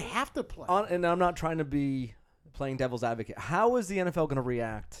the NFL? They have to play. And I'm not trying to be playing devil's advocate. How is the NFL going to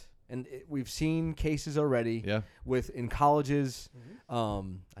react? And we've seen cases already in colleges.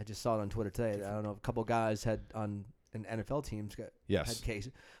 Mm-hmm. I just saw it on Twitter today. I don't know, a couple of guys had on in NFL teams had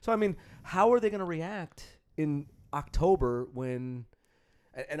cases. So I mean, how are they going to react in October when?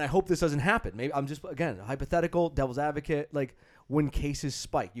 And I hope this doesn't happen. Maybe I'm just again hypothetical devil's advocate. Like when cases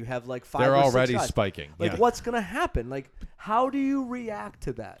spike, you have like 5 They're or 6 already guys. spiking. Like what's going to happen? Like how do you react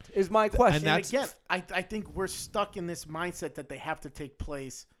to that? Is my question. And again, I think we're stuck in this mindset that they have to take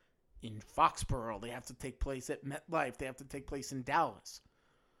place in Foxborough. They have to take place at MetLife. They have to take place in Dallas.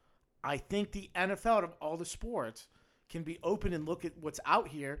 I think the NFL, out of all the sports, can be open and look at what's out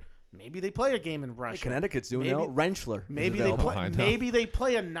here. Maybe they play a game in Russia. Connecticut's doing it. Rentschler. Maybe they play. Maybe they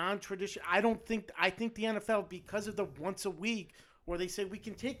play a non-traditional. I think the NFL, because of the once a week, where they say we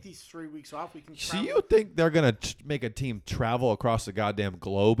can take these 3 weeks off, we can. So you think they're gonna make a team travel across the goddamn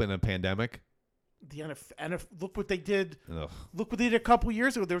globe in a pandemic? The NFL, look what they did. Ugh. Look what they did a couple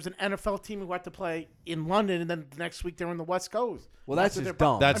years ago. There was an NFL team who had to play in London, and then the next week they're on the West Coast. Well, that's just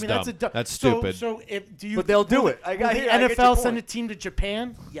dumb. That's dumb. That's stupid. So do you? But they'll do it. Will the NFL send a team to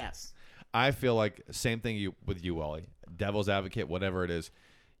Japan? Yes. I feel like same thing with you, Wally. Devil's advocate, whatever it is.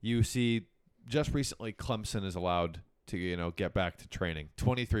 You see, just recently Clemson is allowed to get back to training.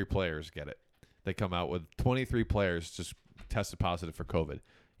 23 players get it. They come out with 23 players just tested positive for COVID.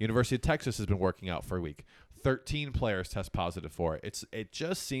 University of Texas has been working out for a week. 13 players test positive for it. It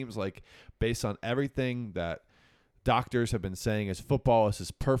just seems like, based on everything that doctors have been saying, is football is this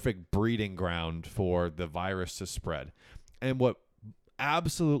perfect breeding ground for the virus to spread. And what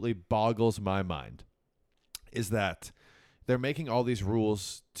absolutely boggles my mind is that they're making all these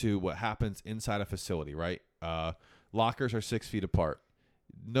rules to what happens inside a facility, right? Lockers are 6 feet apart.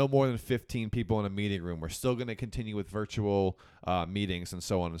 No more than 15 people in a meeting room. We're still going to continue with virtual meetings and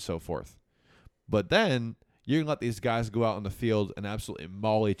so on and so forth. But then you're going to let these guys go out on the field and absolutely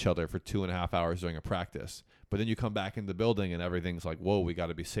maul each other for 2.5 hours during a practice. But then you come back in the building and everything's like, whoa, we got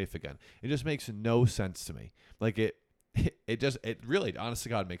to be safe again. It just makes no sense to me. Like it really, honest to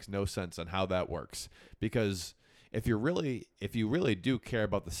God, makes no sense on how that works. Because if you really do care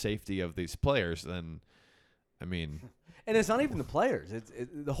about the safety of these players, then, I mean... And it's not even the players.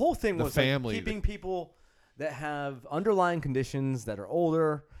 The whole thing was family, keeping people that have underlying conditions that are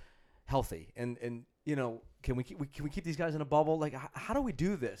older, healthy. And can we keep these guys in a bubble? Like, how do we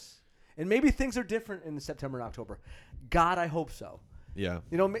do this? And maybe things are different in September and October. God, I hope so. Yeah.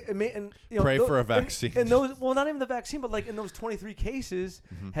 Pray for a vaccine. And those, well, not even the vaccine, but like in those 23 cases,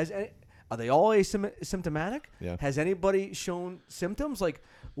 are they all asymptomatic? Yeah. Has anybody shown symptoms? Like,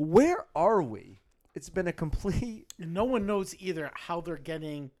 where are we? It's been a complete... No one knows either how they're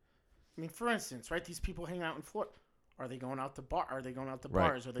getting... I mean, for instance, right? These people hang out in Florida. Are they going out to bars? Are they going out to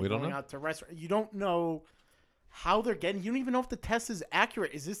bars? Are they going out to restaurants? You don't know how they're getting... You don't even know if the test is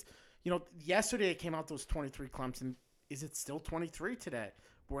accurate. Is this... yesterday it came out those 23 Clemson. Is it still 23 today?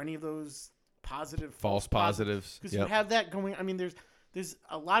 Were any of those false positives? Because you have that going... I mean, There's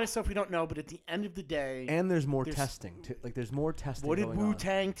a lot of stuff we don't know, but at the end of the day, And there's more testing. Like there's more testing. what did going Wu on.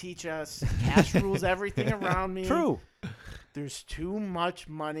 Tang teach us? Cash rules everything around me. True. There's too much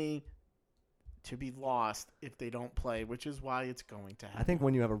money to be lost if they don't play, which is why it's going to happen. I think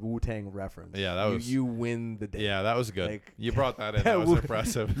when you have a Wu-Tang reference, Yeah, that was- you win the day. Yeah, that was good. Like- You brought that in. That was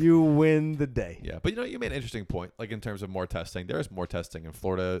impressive. You win the day. Yeah, but you made an interesting point. Like in terms of more testing, there is more testing, and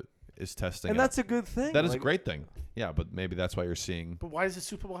Florida is testing. And that's a good thing. that is a Like, great thing. Yeah, but maybe that's why you're seeing. But why does the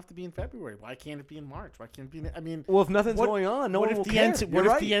Super Bowl have to be in February? Why can't it be in March? Why can't it be in, I mean, Well, if nothing's what- going on, no what one if will the care. NCAA, You're what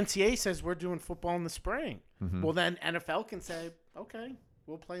right. if the NCAA says we're doing football in the spring? Mhm. Well, then NFL can say, okay,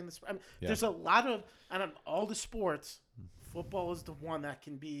 we'll play in the spring. I mean, Yeah. There's a lot of, and of all the sports, football is the one that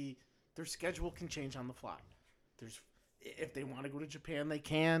can be, their schedule can change on the fly. If they want to go to Japan, they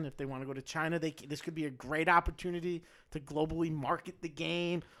can. If they want to go to China, they can. This could be a great opportunity to globally market the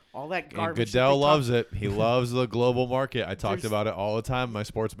game. All that And garbage. that Goodell they talk- loves it. He loves the global market. I talked There's- about it all the time in my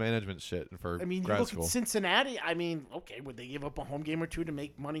sports management shit for I mean, you grad look school. at Cincinnati. I mean, okay, would they give up a home game or two to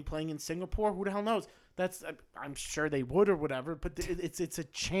make money playing in Singapore? Who the hell knows? I'm sure they would or whatever. But it's a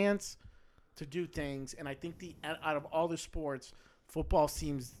chance to do things, and I think out of all the sports, football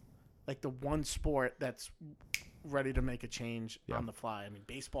seems like the one sport that's ready to make a change on the fly. I mean,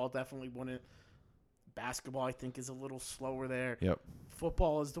 baseball definitely wouldn't. Basketball, I think, is a little slower there. Yep.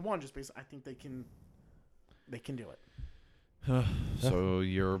 Football is the one. Just basically, I think they can do it. So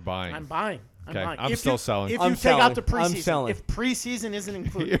you're buying. I'm buying. Okay, buying. I'm If still you- selling. If I'm you take out the selling. I'm preseason, selling. if preseason isn't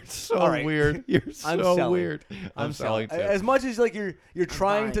included, You're so All right. weird. You're I'm so selling. weird. I'm selling too. As much as like you're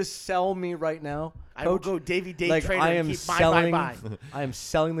trying buying. to sell me right now, I will Coach, go Davy Day like trader I and am keep buy. selling. Buy. I am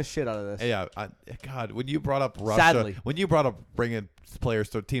selling the shit out of this. Yeah, God, when you brought up Russia, Sadly. when you brought up bringing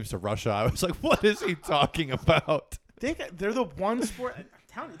teams to Russia, I was like, what is he talking about? They're the one sport. I'm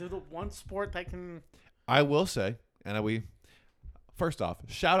telling you, they're the one sport that can. I will say, first off,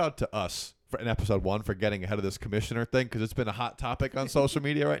 shout out to us in episode 1 for getting ahead of this commissioner thing because it's been a hot topic on social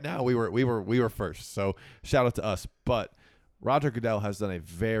media right now. We were first, so shout out to us. But Roger Goodell has done a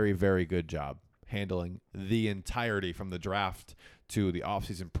very, very good job handling the entirety from the draft to the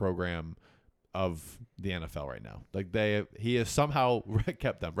offseason program of the NFL right now. Like he has somehow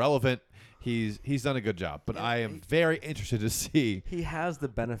kept them relevant. He's done a good job, but I am very interested to see. He has the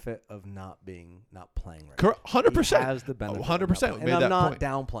benefit of not playing right. 100%. He has the benefit. 100%. And Made I'm that not point.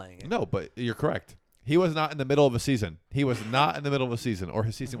 downplaying it. No, but you're correct. He was not in the middle of a season. He was not in the middle of a season, or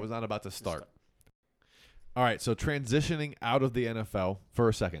his season was not about to start. All right, so transitioning out of the NFL for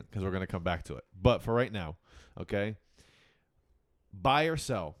a second, because we're going to come back to it. But for right now, okay, buy or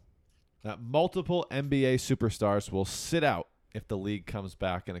sell that multiple NBA superstars will sit out if the league comes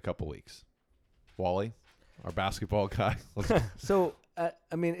back in a couple weeks. Wally, our basketball guy. Let's go. So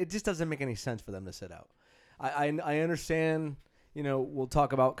I mean, it just doesn't make any sense for them to sit out. I understand. We'll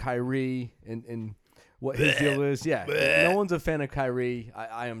talk about Kyrie and what his deal is. Yeah, no one's a fan of Kyrie.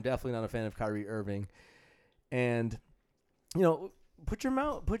 I am definitely not a fan of Kyrie Irving. And put your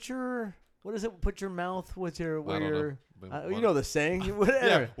mouth with your I don't where know. you know the saying. Whatever.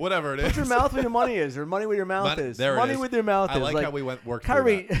 Yeah, whatever it is. Put your mouth where your money is, or money where your mouth Money- is. there it Money is. with your mouth I is. like how we worked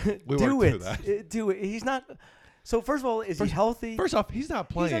Kyrie, through that. We do worked it. through that. Do it. He's not. So first of all, is he healthy? First off, he's not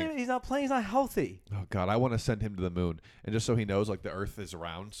playing. He's not playing. He's not healthy. Oh God, I want to send him to the moon, and just so he knows, like the Earth is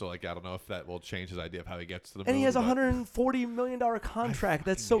round. So like I don't know if that will change his idea of how he gets to the moon. And he has a but- $140 million contract.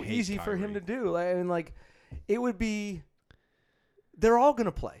 That's so fucking hate easy for him to Kyrie. do. I mean, like, it would be. They're all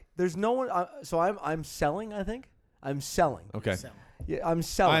gonna play. There's no one. So I'm selling. I think I'm selling. Okay. So, Yeah, I'm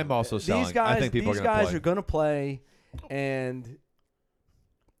selling. I'm also selling. These guys. I think people these are gonna guys play. are gonna play, and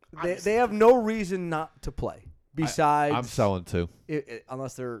they Obviously. have no reason not to play. Besides, I'm selling too.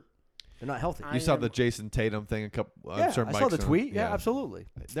 Unless they're not healthy. I You saw am- the Jason Tatum thing a couple. yeah, I'm sure I Mike's saw the gonna- tweet. Yeah, absolutely.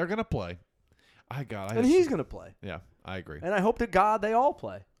 They're gonna play. And he's gonna play. Yeah, I agree. And I hope to God they all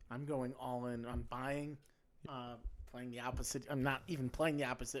play. I'm going all in. I'm buying, playing the opposite. I'm not even playing the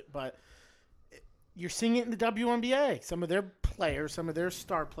opposite, but you're seeing it in the WNBA. Some of their players, some of their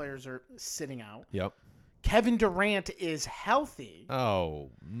star players are sitting out. Yep. Kevin Durant is healthy. Oh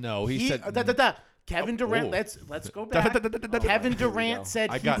no, he said. Kevin Durant. Oh. Let's go back. Kevin here we Durant go. said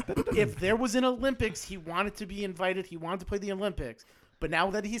I got- if there was an Olympics, he wanted to be invited. He wanted to play the Olympics. But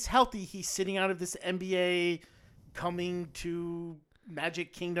now that he's healthy, he's sitting out of this NBA coming to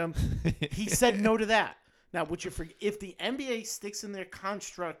Magic Kingdom. He said no to that. Now, if the NBA sticks in their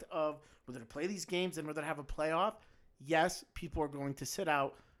construct of whether to play these games and whether to have a playoff, yes, people are going to sit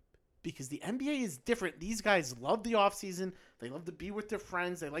out because the NBA is different. These guys love the offseason. They love to be with their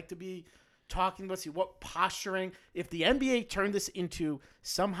friends. They like to be talking about posturing. If the NBA turned this into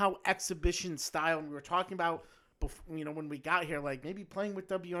somehow exhibition style, and we were talking about when we got here, like maybe playing with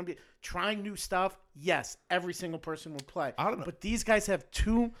WNBA, trying new stuff. Yes, every single person would play. I don't know. But these guys have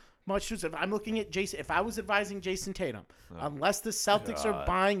too much to. If I'm looking at Jason, if I was advising Jason Tatum, unless the Celtics are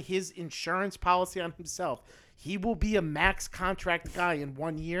buying his insurance policy on himself, he will be a max contract guy in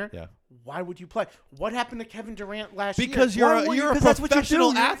 1 year. Yeah. Why would you play? What happened to Kevin Durant last Because year? you're a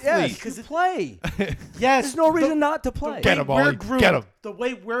professional athlete. Yes, because you play. Yes, There's no reason not to play. Get him, we're Ollie. groomed, Get him. the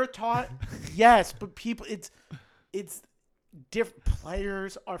way we're taught, yes, but people, it's different.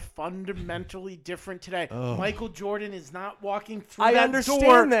 Players are fundamentally different today. Michael Jordan is not walking through I that understand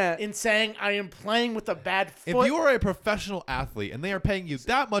door that. and saying, "I am playing with a bad foot." If you are a professional athlete and they are paying you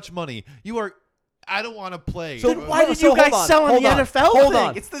that much money, you are. I don't want to play. So then why did so you guys hold on, sell on hold the on, NFL hold thing?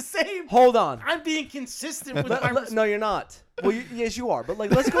 on. It's the same. Hold on. I'm being consistent with my. No, you're not. Well, yes, you are. But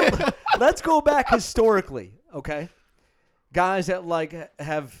like, let's go back historically, okay? Guys that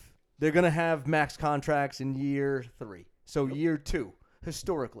they're gonna have max contracts in year 3. So year 2,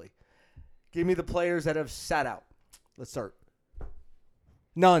 historically, give me the players that have sat out. Let's start.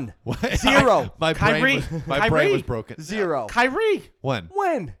 None. What? 0. My Kyrie. brain was broken. 0. Kyrie. When?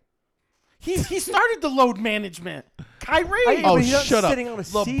 When? He started the load management. Kyrie. Oh, but he's not shut up. sitting on a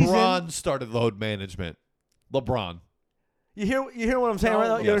LeBron season. started load management. LeBron. You hear what I'm saying? No,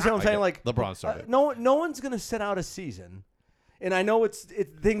 right? You yeah, understand what I'm I saying? get Like it. LeBron started. no one's gonna sit out a season, and I know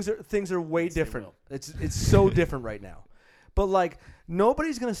things are way different. will. It's so different right now, but like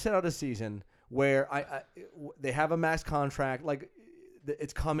nobody's gonna sit out a season where they have a max contract. Like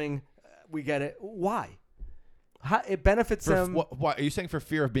it's coming, we get it. Why? It benefits them. What are you saying? For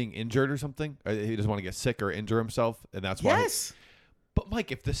fear of being injured or something? Or he doesn't want to get sick or injure himself, and that's why. Yes. But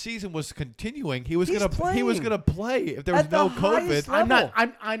Mike, if the season was continuing, he was He's gonna play if there was At the no highest COVID. level.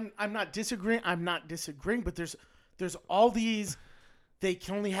 I'm not disagreeing. I'm not disagreeing. But there's all these. They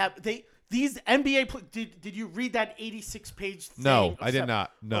can only have these NBA. Did you read that 86-page thing? No, of I did stuff?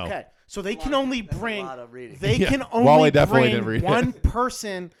 not. No. Okay, so they can only bring. lot of reading. They Yeah, can Wally only definitely didn't bring read it. one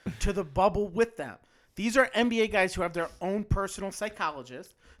person to the bubble with them. These are NBA guys who have their own personal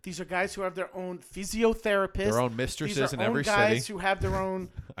psychologist. These are guys who have their own physiotherapists. Their own mistresses These are in own every guys city. who have their own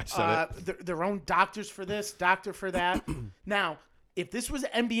I said their own doctors for this, doctor for that. Now, if this was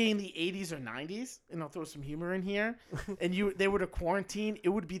NBA in the 80s or 90s, and I'll throw some humor in here, and they were to quarantine, it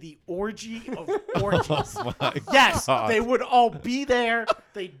would be the orgy of orgies. My Yes, God. they would all be there.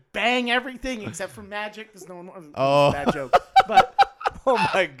 They'd bang everything except for Magic. There's no one. Oh. Bad joke. But Oh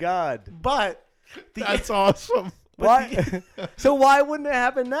my God! That's awesome. Why? So why wouldn't it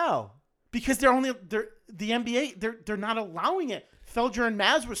happen now? because they're the NBA. They're not allowing it. Felger and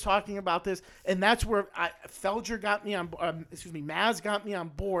Maz was talking about this, and that's where Felger got me on. Maz got me on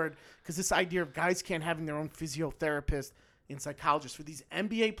board because this idea of guys can't having their own physiotherapist and psychologist for these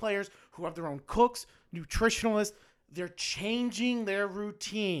NBA players who have their own cooks, nutritionalists. They're changing their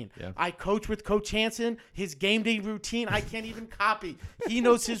routine. Yeah. I coach with Coach Hansen. His game day routine, I can't even copy. He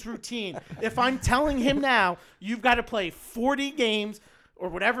knows his routine. If I'm telling him now, you've got to play 40 games or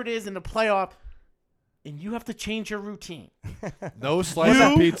whatever it is in the playoff, and you have to change your routine. No slice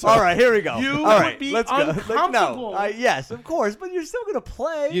of pizza. All right, here we go. You All would right, be let's go. uncomfortable. No, yes, of course, but you're still gonna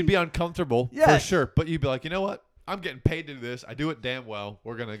play. You'd be uncomfortable for Yes. sure, but you'd be like, you know what? I'm getting paid to do this. I do it damn well.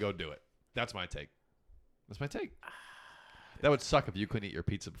 We're gonna go do it. That's my take. That's my take. That would suck if you couldn't eat your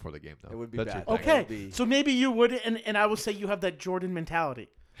pizza before the game, though. It would be That's bad. your thing. It would Okay, be- so maybe you would, and I will say you have that Jordan mentality.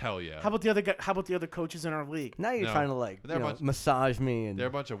 Hell yeah. How about the other guy, how about the other coaches in our league? Now you're No. trying to like They're a bunch- massage me and They're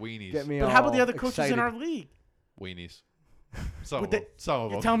a bunch of weenies. get me. But how about the all other coaches excited. in our league? Weenies. Some Would of them. Some of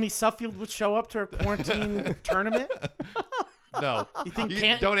You're them. telling me Suffield would show up to a quarantine tournament? No. You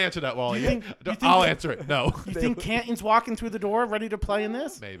think Don't answer that, Wally. you think- I'll answer it. No. You think Canton's walking through the door ready to play in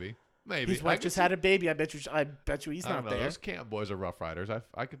this? Maybe. His wife just had a baby. I bet you he's I don't not know. there. Those camp boys are rough riders.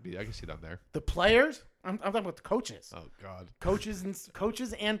 I could see them there. The players? I'm talking about the coaches. Oh God. Coaches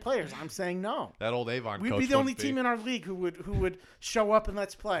and players. I'm saying no. That old Avon We'd coach be the only wouldn't team in our league who would show up and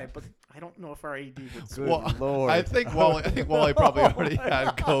let's play. But I don't know if our AD would. Good Well, Lord. I think Wally probably already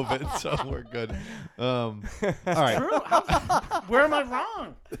had COVID, so we're good. All right. True. Where am I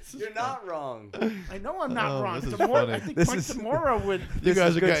wrong? You're not wrong. I know I'm not Oh, wrong. this is Tomorrow, funny. I think This Mike is- Tamura would. You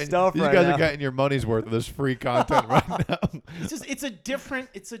guys is are good getting stuff you right guys now. are getting your money's worth of this free content right now. It's a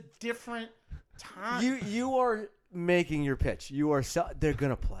different time. You are making your pitch. You are. They're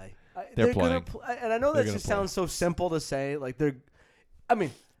gonna play. They're gonna playing. play. And I know They're that gonna just play. sounds so simple to say. Like they're. I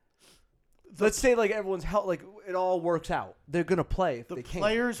mean, let's say like everyone's health. Like it all works out. They're gonna play if The they can.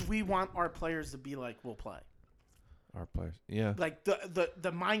 players we want our players to be like will play. Our players. Yeah. Like the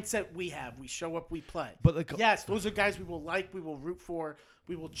mindset we have, we show up, we play. But like, yes, those are guys we will like, we will root for,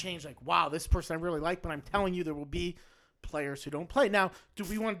 we will change. Like, wow, this person I really like, but I'm telling you, there will be players who don't play. Now, do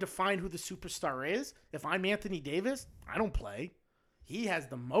we want to define who the superstar is? If I'm Anthony Davis, I don't play. He has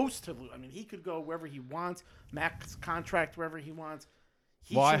the most to lose. I mean, he could go wherever he wants, max contract wherever he wants.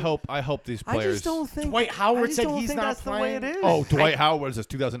 I hope these players. I just don't think Dwight Howard said he's not that's playing. The way it is. Oh, Dwight Howard, what is this,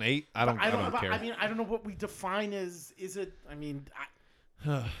 2008? I don't care. I mean, I don't know what we define as. Is it? I mean,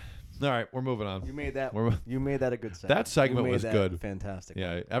 All right, we're moving on. You made that. We're- You made that a good segment. That segment You made was that good. Fantastic.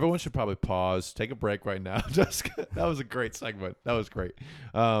 Yeah, everyone should probably pause, take a break right now. That was a great segment. That was great.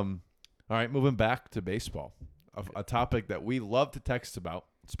 All right, moving back to baseball, a topic that we love to text about,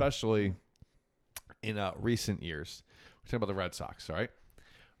 especially in recent years. We're talking about the Red Sox, all right?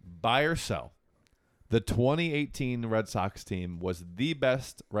 Buy or sell. The 2018 Red Sox team was the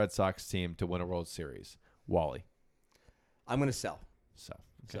best Red Sox team to win a World Series. Wally. I'm gonna sell. So,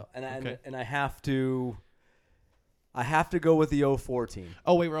 So okay. and I have to go with the 04 team.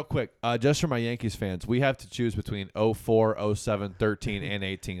 Oh, wait, real quick. Just for my Yankees fans, we have to choose between 04, 07, 13, and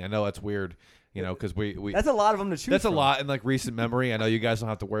 18. I know that's weird, because we That's a lot of them to choose. that's a from. lot in like recent memory. I know you guys don't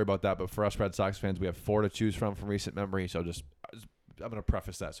have to worry about that, but for us Red Sox fans, we have 4 to choose from recent memory. So I'm going to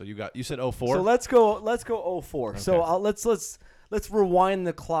preface that. So you said 04? So let's go 04. Okay. So let's rewind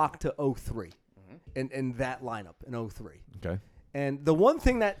the clock to 03 and that lineup in 03. Okay. And the one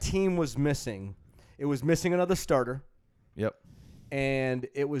thing that team was missing, it was missing another starter, Yep. and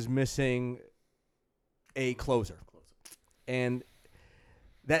it was missing a closer. And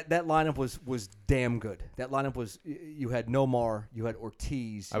that lineup was damn good. That lineup was, you had Nomar, you had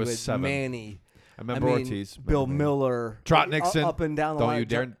Ortiz, I was you had 7. Manny. I remember Ortiz. Bill Miller. Trot Nixon. Up and down the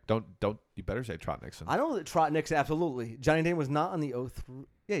line. Don't you better say Trot Nixon. I know that Trot Nixon, absolutely. Johnny Day was not on the 03.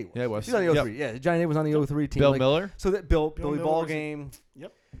 Yeah, he was. Yeah, he was. He was on the Yep. 03. Yeah, Johnny Day was on the 03 team. Bill Miller? So that Billy Miller Ball was game.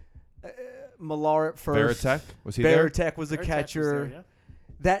 Yep. Millar at first. Veritek? Was he there? Veritek was the Veritek catcher. was there, yeah.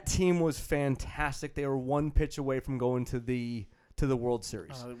 That team was fantastic. They were one pitch away from going to the World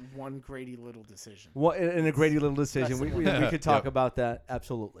Series. One Grady Little decision. In a Grady Little decision. That's We the one. could talk Yep. about that,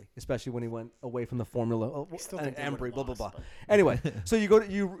 absolutely. Especially when he went away from the formula. I still And think they Embry, would've blah, blah, lost, blah. but- Anyway, so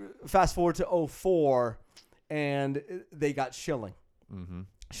you fast forward to 04, and they got Schilling. Mm-hmm.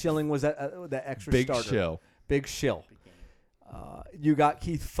 Schilling was that extra Big starter. Shill. Big Shill. Big game. You got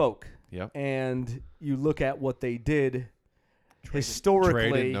Keith Folk. Yep. And you look at what they did historically.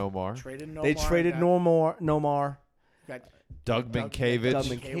 Traded Nomar. Traded Nomar. They traded Nomar. Got Doug Doug Minkiewicz. Doug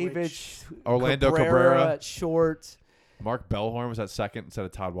Minkiewicz. Minkiewicz. Orlando Cabrera. at short. Mark Bellhorn was at second instead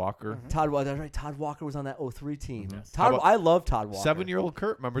of Todd Walker. That's right. Todd Walker was on that 03 team. Yes. How about I love Todd Walker. 7-year-old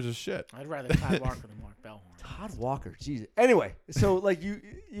Kurt remembers his shit. I'd rather Todd Walker than Mark Bellhorn. Todd Walker. Jesus. Anyway, so like you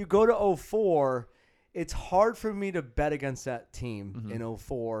go to 04, it's hard for me to bet against that team in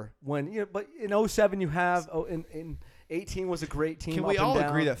 04 when but in 07 you have in 18 was a great team. Can up we and all down.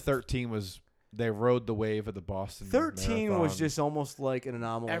 agree that 13 was they rode the wave of the Boston 13 was Marathon? just almost like an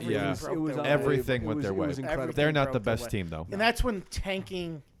anomaly. Everything Yeah. broke It was their way. Everything it went was- their it way. was incredible. They're not the broke their best way. team though. And that's when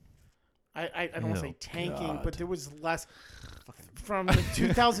tanking. I don't want to Oh, say tanking, God. but there was less. From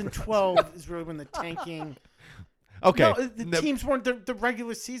 2012 is really when the tanking. Okay. No, the teams weren't. The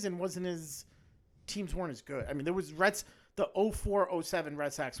regular season wasn't as. Teams weren't as good. I mean, there was the 04-07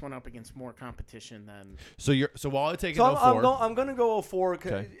 Red Sox went up against more competition than. So while I take So an 04, I'm going to go 04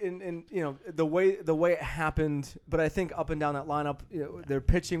 Okay. in the way it happened, but I think up and down that lineup, their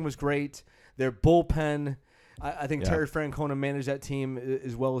pitching was great. Their bullpen, I think Yeah. Terry Francona managed that team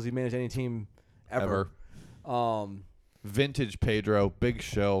as well as he managed any team ever. vintage Pedro, big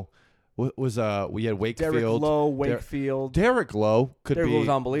show. What was we had Wakefield. Derek Lowe, Wakefield. Derek Lowe could Derek be Lowe's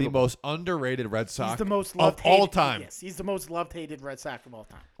the unbelievable. most underrated Red Sox He's the most of loved all time. Yes, he's the most loved hated Red Sox of all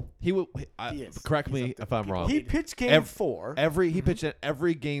time. He will. He is. Correct He's me up there. if I'm People wrong. He hate it. pitched game Ev- 4. He pitched in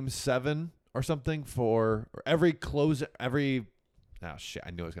every game 7 or something or every close every. Oh shit! I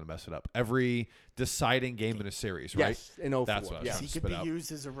knew I was gonna mess it up. Every deciding game in a series, right? Yes, in 04. That's what I was yes. trying He to could be spit out.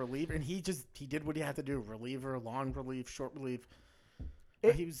 used as a reliever, and he did what he had to do: reliever, long relief, short relief.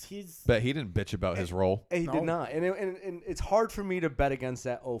 It- He's But he didn't bitch about his role. He No. did not, and it's hard for me to bet against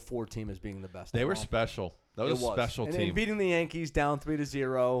that 04 team as being the best. They were overall. special. That was It a special and, team. And beating the Yankees down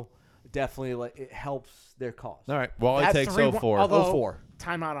 3-0 definitely it helps their cause. All right. Well, I That's take 3-1 04. although- 04.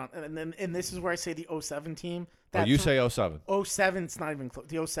 timeout on, and this is where I say the 07 team. Oh, you say 07. 07's not even close.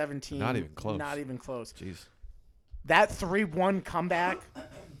 The 07 team, Not even close. Not even close. Jeez. That 3-1 comeback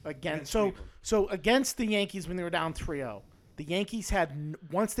against so against the Yankees when they were down 3-0. The Yankees had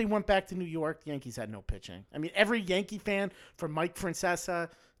once they went back to New York, the Yankees had no pitching. I mean, every Yankee fan, from Mike Francesa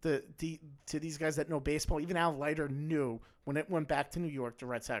to these guys that know baseball, even Al Leiter knew when it went back to New York, the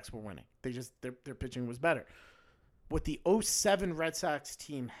Red Sox were winning. They just their pitching was better. What the 07 Red Sox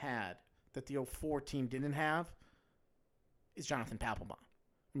team had that the 04 team didn't have is Jonathan Papelbon.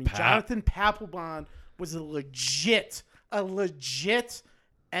 I mean, Jonathan Papelbon was a legit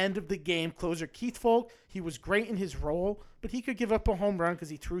end of the game closer. Keith Folk, he was great in his role, but he could give up a home run because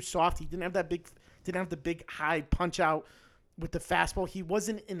he threw soft. He didn't have the big high punch out with the fastball. He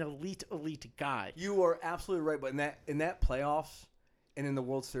wasn't an elite guy. You are absolutely right, but in that playoffs and in the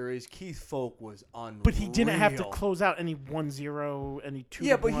World Series, Keith Folk was unreal. But he didn't have to close out any 1-0, any 2-1.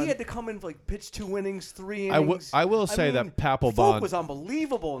 Yeah, but he had to come in like pitch 2 innings, 3 innings. I will say that Papelbon Folk was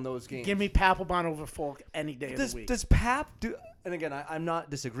unbelievable in those games. Give me Papelbon over Folk any day of the week. Does Pap do? And again, I'm not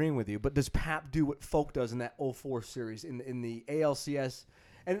disagreeing with you, but does Pap do what Folk does in that 04 series in the ALCS,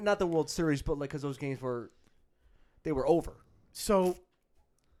 and not the World Series, but like because those games were over. So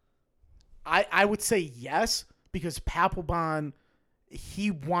I would say yes, because Papelbon,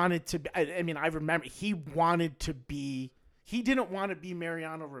 he wanted to be, I mean, I remember he wanted to be, he didn't want to be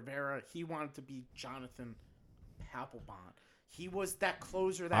Mariano Rivera. He wanted to be Jonathan Papelbon. He was that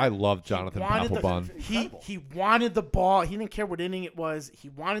closer. That I love Jonathan Papelbon. He wanted the ball. He didn't care what inning it was. He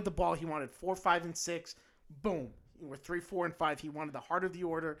wanted the ball. He wanted 4, 5, and 6. Boom. We're 3, 4, and 5. He wanted the heart of the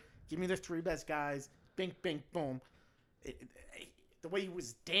order. Give me the 3 best guys. Bing, bing, boom. The way he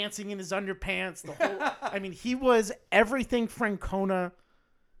was dancing in his underpants, the whole. I mean, he was everything Francona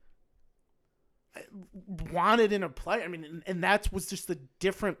wanted in a player. I mean, and that was just the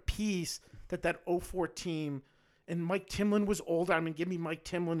different piece that 04 team. And Mike Timlin was older. I mean, give me Mike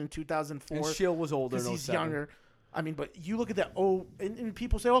Timlin in 2004. And Schill was older because in he's 07. younger. I mean, but you look at that. And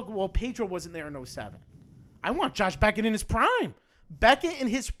people say, oh, well, Pedro wasn't there in 07. I want Josh Beckett in his prime. Beckett in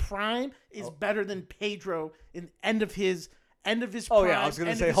his prime is better than Pedro in end of his prime. Oh yeah, I was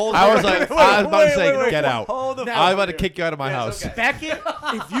gonna say hold. I was about to say get out. Hold the I was about to kick you out of my house. Okay. Beckett,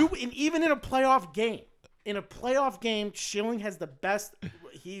 even in a playoff game, Schilling has the best.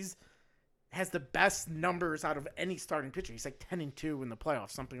 Has the best numbers out of any starting pitcher. He's like 10-2 in the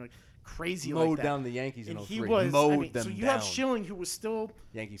playoffs, something like crazy like that. Mowed down the Yankees in 03. He was mowed them so you down. have Schilling, who was still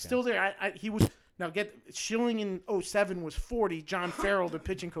Yankee still there. He was now get Schilling in 07 was 40. John Farrell, the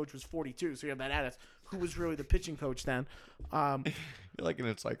pitching coach, was 42. So you have that Addis, who was really the pitching coach then. You're like an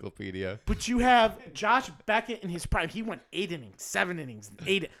encyclopedia. But you have Josh Beckett in his prime. He went 8 innings, 7 innings,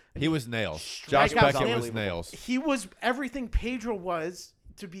 8. He was nails. Josh Strikeouts, Beckett was nails. nails. He was everything Pedro was.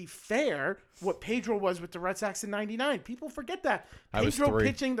 To be fair, what Pedro was with the Red Sox in '99, people forget that Pedro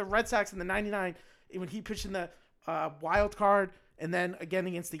pitching the Red Sox in the '99 when he pitched in the wild card, and then again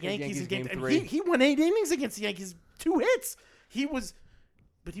against the Yankees in game 3. And he won 8 innings against the Yankees, 2 hits. He was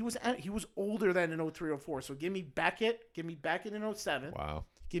older than in 03-04. So give me Beckett in 07. Wow.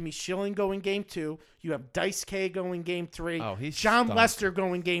 Give me Schilling going game 2. You have Dice K going game 3. Oh, he's John stunk. Lester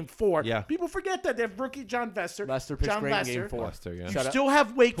going game 4. Yeah. People forget that they have rookie John Lester. Lester pitched great in game 4. Lester, yeah. You still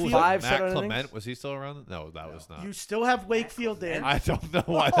have Wakefield. Five Matt 7 Clement, innings? was he still around? No, that was not. You still have Wakefield in. I don't know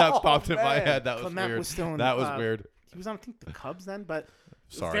why that popped in my man. head. That was Clement weird. was still in, that was weird. He was on, I think, the Cubs then, but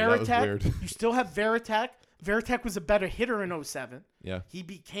Sorry, Veritek, that was weird. You still have Veritek. Veritek was a better hitter in 07. Yeah. He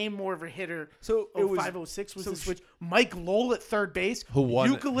became more of a hitter. So it was 05-06 was the switch. Mike Lowell at third base. Who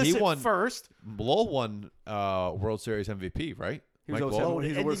won? Euclid He at won. first. Lowell won World Series MVP, right? He was Mike 07. Lowell?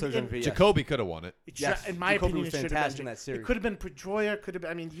 He's a And- World Series and- MVP. yes. Jacoby could have won it. Yes, In my Jacoby opinion, was it should have fantastic been. in that series. It could have been Pedroia. Could have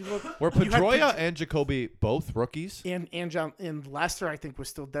been. I mean, you look. Were you had Pedroia and Jacoby both rookies? and Lester, I think, was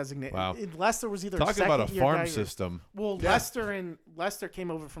still designated. Wow. And Lester was either Talking about a second-year farm guy or- system. Well, Yeah. Lester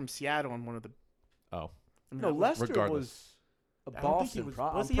came over from Seattle on one of the. Oh. I mean, No, that was- Lester regardless. was a I don't think he Boston. was- pro-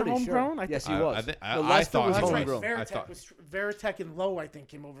 was I'm he a pretty homegrown? Sure. I Yes, he I was. think- No, I Lester thought was he That's was right. homegrown. I thought- Veritek and Lowe, I think,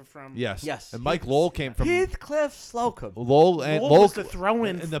 came over from. Yes. Yes. And Mike Lowell came from Heathcliff Slocum. Lowell and Lowell was the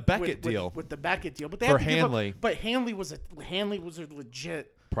throw-in in the Beckett with, deal. with the Beckett deal, but they For had to give up- Hanley. But Hanley was a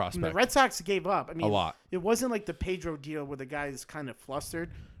legit Prospect. And the Red Sox gave up. I mean, A lot. It wasn't like the Pedro deal where the guys kind of flustered.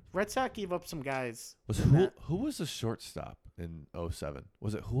 Red Sox gave up some guys. Who was the shortstop in 07?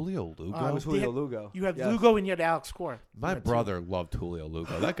 Was it Julio Lugo? It was They Julio had- Lugo. You have Yes. Lugo and you had Alex Cora. My brother loved Julio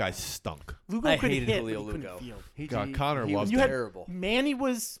Lugo. That guy stunk. Lugo I could hated hit, Julio but he couldn't Lugo. field. He, God, Connor he loved was You had terrible. Manny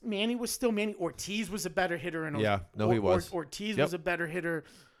was still Manny. Ortiz was a better hitter in. Yeah, no, he was. Ortiz Yep. was a better hitter.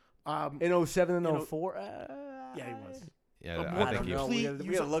 In 07 and You know- 04? Yeah, he was. Yeah, A I more think don't he know. was. We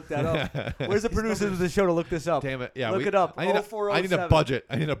complete gotta look that up. Damn Where's the producers of the show to look this up? it. Yeah, Look it up. I need a 0407. budget.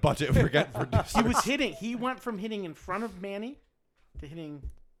 I need a budget for getting producers. He was hitting. He went from hitting in front of Manny to hitting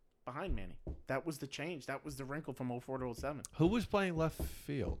behind Manny. That was the change. That was the wrinkle from 04 to 07. Who was playing left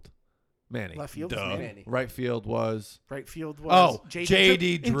field? Manny. Left field was Duh. Manny. Right field was. Right field was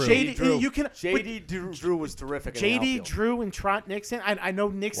J.D. And Drew. J.D. You can J.D. Drew was terrific. J.D. Drew and Trot Nixon. I know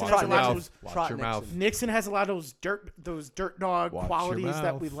Nixon Watch has your a lot of mouth. those. Watch your mouth. Nixon has a lot of those dirt dog Watch your qualities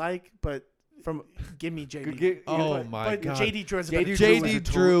that we mouth. like, but give me J.D. My God. J.D. Drew has a better J.D.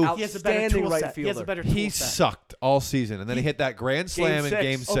 Drew. He has a better outstanding tool right set. He has a fielder. better tool He set. sucked all season, and then he hit that grand slam in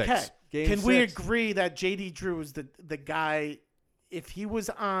Game 6. Okay. Game Can we 6. agree that J.D. Drew is the guy? If he was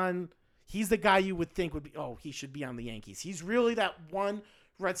on, he's the guy you would think would be. Oh, he should be on the Yankees. He's really that one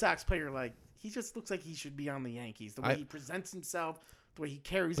Red Sox player. Like he just looks like he should be on the Yankees. The way he presents himself, the way he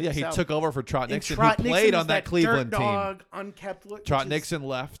carries Yeah, himself. he took over for Trot And Nixon, Trot who Nixon played is on that dirt Cleveland team. dog, unkept look. Trot which is- Nixon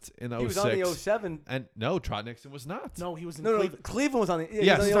left in 06. He was on the 07. And no, Trot Nixon was not. No, he was in No, Cleveland. Cleveland was on the. Yeah,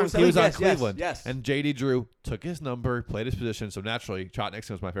 Yes, he was on the he was 07. on Yes, Cleveland. Yes. And J.D. Drew took his number, played his position. So naturally, Trot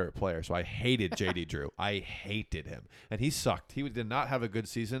Nixon was my favorite player. So I hated J.D. Drew. I hated him, and he sucked. He did not have a good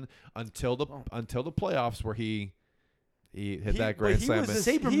season until the playoffs, where he hit that grand slam. He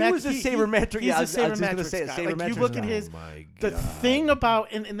was a He's sabermetric. a I was just gonna sabermetrics say a guy. Like, you sabermetrics look at guy. his my the God. thing about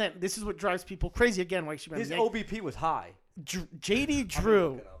and then this is what drives people crazy again. Like His OBP was high. J.D.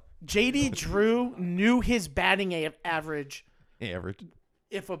 Drew. J.D. Drew knew his batting average. average.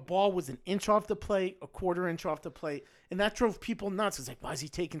 If a ball was an inch off the plate, a quarter inch off the plate, and that drove people nuts. It's like, why is he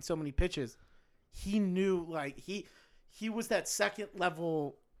taking so many pitches? He knew, like he was that second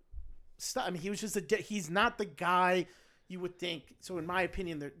level stuff. I mean, he was just he's not the guy you would think. So, in my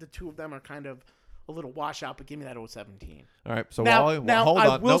opinion, the two of them are kind of a little washout. But give me that 017. All right, so Now, Wally, now hold I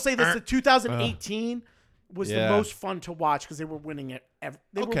on. will Nope. say this: the 2018 was Yeah. the most fun to watch because they were winning it.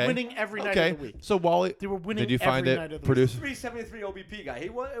 They were winning every night of the week. So Wally, They were winning did you find every night it, of the producer? 373 OBP guy.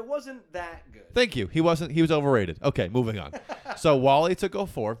 It wasn't that good. Thank you. He wasn't. He was overrated. Okay, moving on. So Wally took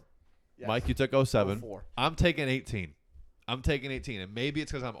 04. Yes. Mike, you took 07. 04. I'm taking 18. I'm taking 18, and maybe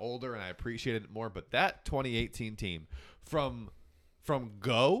it's because I'm older and I appreciate it more. But that 2018 team, from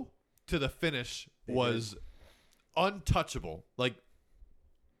go to the finish, was untouchable. Like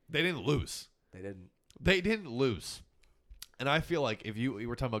they didn't lose. They didn't lose. And I feel like if you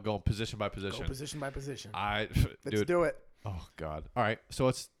were talking about going position by position, Go position by position. Let's Let's do it. Oh God! All right,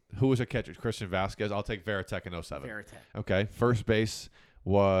 so who was a catcher? Christian Vasquez. I'll take Veritek in 07. Veritek. Okay, first base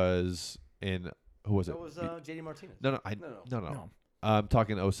was in who was it? That was JD Martinez. No. No. I'm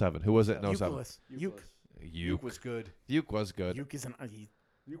talking 07. Who was it in 07? Uke Uke was good. Uke was good. Uke is an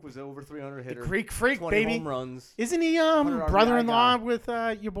Uke was over 300 the hitter. Greek freak, 20 baby. home runs. Isn't he 100 RBI brother-in-law guy. with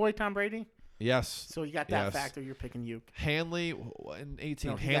your boy Tom Brady? Yes. So you got that Yes. factor. You're picking Uke. Hanley in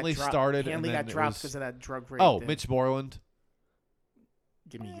 18. No, he got Hanley dropped. started. Hanley and got then dropped it because was, of that drug raid. Oh, thing. Mitch Moreland.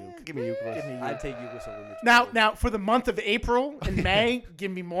 Give me Uke. Give me Uke. Give me Uke. I'd take Uke over Mitch. Now for the month of April and May,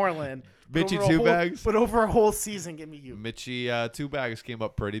 give me Moreland. But Mitchie over a two whole- bags. But over a whole season, give me Uke. Mitchie two bags came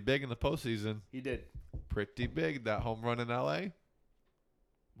up pretty big in the postseason. He did. Pretty big. That home run in LA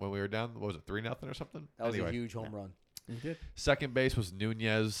when we were down. What was it, 3-0 or something? That was Anyway, a huge home run. You did. second base was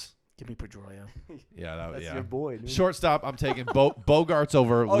Nunez. Give me Pedroia. Yeah, That's yeah. your boy. Dude. Shortstop, I'm taking Bogarts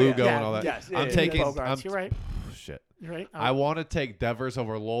over Oh, yeah. Lugo Yeah, and all that. yes, yeah, I'm yeah, taking. Bogarts. I'm, You're right. Shit. You're right. I want to take Devers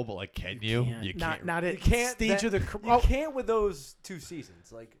over Lowell, but like, can you? You can't. Not at You can't. stage that- of the. You can't with those 2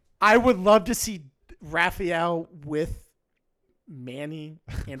 seasons. Like I would love to see Raphael with Manny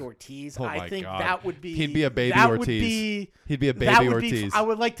and Ortiz. Oh my I think God. that would be. He'd be a baby that Ortiz. Would be, He'd be a baby that would Ortiz. Be, I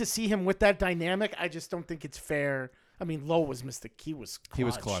would like to see him with that dynamic. I just don't think it's fair. I mean, Lowe was mystic. He was clutch. He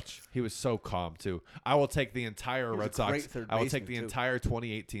was clutch. He was so calm too. I will take the entire was Red a great Sox. third I will take baseman, the too. entire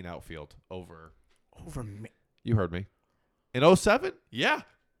 2018 outfield over. over. You heard me. In 07? Yeah.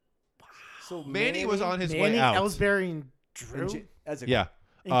 so, Manny was on his Manny, way out. Ellsbury, and Drew. as a Yeah.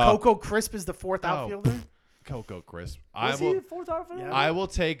 And Coco Crisp is the fourth outfielder. Coco Crisp. Was he the fourth outfielder? Yeah. I will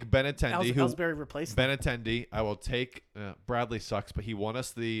take Benintendi. Ellsbury replaced him. Benintendi. I will take Bradley sucks, but he won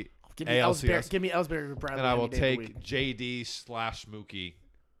us the Give me ALCS. Ellsbury. Give me Ellsbury with Bradley. and I will any day of the take week. JD/Mookie.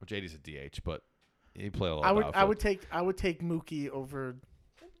 Well, JD's a DH, but he played a lot. I of would. outfield. I would take Mookie over.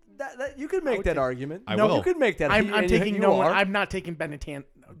 That you could make would that take- argument. I no, will. you could make that. I'm and taking you no one. are. I'm not taking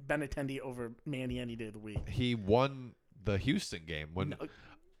Benintendi over Manny any day of the week. He won the Houston game when No,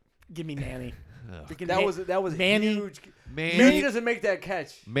 give me Manny. Ugh. Freaking That was Manny. huge. Manny, Manny doesn't make that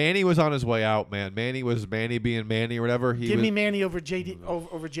catch. Manny was on his way out, man. Manny being Manny or whatever. He Give was, me Manny over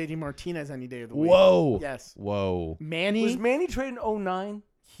JD Martinez any day of the week. Whoa. Yes. Whoa. Manny. Was Manny traded in 09?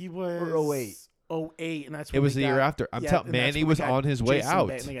 He was Or 08? 08, and that's It when was they the year got- after. I'm yeah, telling and that's Manny when was they got on his way Jason out.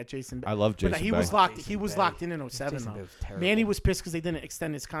 Bay, and they got Jason Bay. I love Jason. But he Bay. was locked. Jason He was Bay. locked in 07. Jason though. Bay was terrible. Manny was pissed because they didn't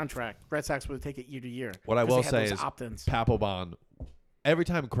extend his contract. Red Sox would take it year to year. What I 'cause they will had say those is opt-ins. Papelbon every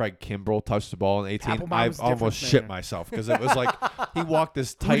time Craig Kimbrell touched the ball in 18, Papelbon I was almost different shit there. myself because it was like he walked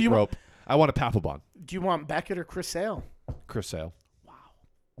this Who do you tightrope. I want a Papelbon. Do you want Beckett or Chris Sale? Chris Sale. Wow.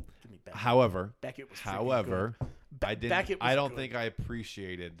 Give me Beckett. However, Beckett was freaking however, good. I didn't. Beckett was I don't good. think I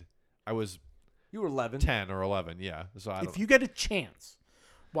appreciated. I was You were 11. 10 or 11. Yeah. So I don't. If you get a chance,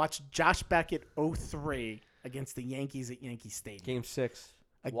 watch Josh Beckett 03 against the Yankees at Yankee Stadium Game 6.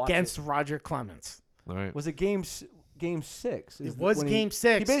 Watch against Roger Clemens. All right. Was it game 6? It was game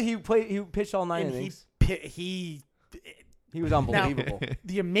 6. He pitched all 9 and innings. he He was unbelievable.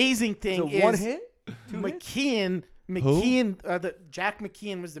 the amazing thing So is one hit? 2 hits? McKeon, Jack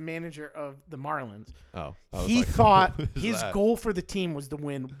McKeon was the manager of the Marlins. Oh. I was He like, thought who is his that? goal for the team was to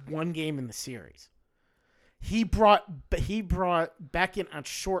win one game in the series. He brought Beckett on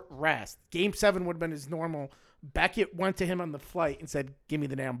short rest. Game 7 would have been his normal. Beckett went to him on the flight and said, "Give me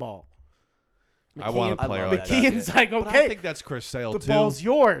the damn ball." I want a player love like that. that. McKeon's like, But I "Okay, think that's Chris Sale the too. ball's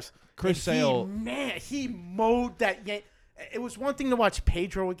yours." Chris And Sale. he mowed that. It was one thing to watch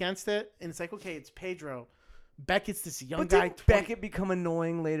Pedro against it, and it's like, okay, it's Pedro. Beckett's this young But guy. didn't Beckett become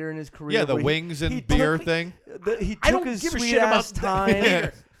annoying later in his career? Yeah, the where wings and he beer took- thing. He I took don't his give a sweet shit about ass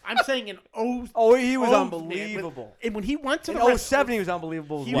time. I'm saying in Oh, he was man, unbelievable. and when he went to In the rest- 07, he was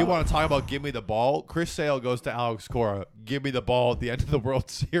unbelievable as He well. You want to talk about give me the ball? Chris Sale goes to Alex Cora, give me the ball at the end of the World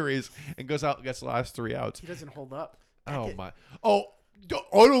Series, and goes out and gets the last 3 outs. he doesn't hold up. Oh Beckett- my! Oh,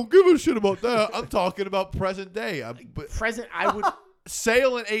 I don't give a shit about that. I'm talking about present day. But Present, I would.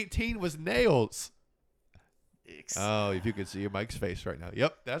 Sale in 18 was nails. Oh, if you could see your Mike's face right now.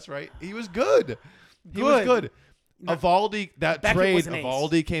 Yep, that's right. He was good. He was Good. good. Evaldi, that Beckett trade, was an ace.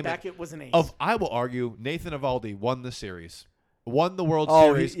 Evaldi came in. Beckett was an ace. I will argue, Nathan Evaldi won the series, won the World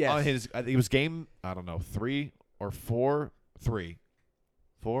Oh, Series yes. on his. I think it was game. I don't know, 3 or 4, 3,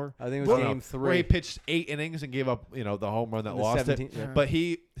 4. I think it I was don't know, game 3. where he pitched 8 innings and gave up, the home run that The lost 17 it. yeah. But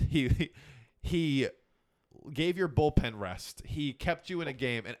he gave your bullpen rest. He kept you in a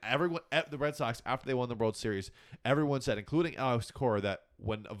game, and everyone at the Red Sox after they won the World Series, everyone said, including Alex Cora, that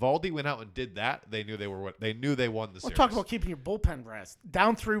when Evaldi went out and did that, they knew they won the We're series. talking about keeping your bullpen rest.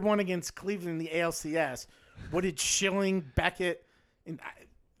 Down 3-1 against Cleveland in the ALCS. What did Schilling, Beckett, and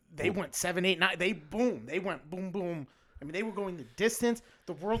they went 7-8-9. They went boom boom. I mean, they were going the distance.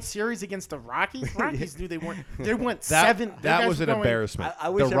 The World Series against the Rockies. Rockies knew they weren't. They went that 7. that guys was were an going- embarrassment. I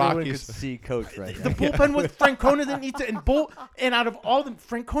wish the everyone Rockies. could see Coach right The now. bullpen with Francona didn't need to, and out of all them,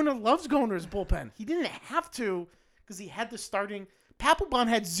 Francona loves going to his bullpen. He didn't have to because he had the starting. Papelbon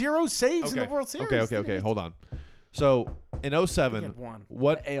had 0 saves in the World Series. Okay. Hold on. So in He 07, had one.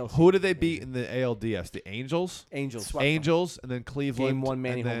 what? The ALCS. Who did they beat in the ALDS? The Angels. Angels. Swept. Angels, and then Cleveland. Game 1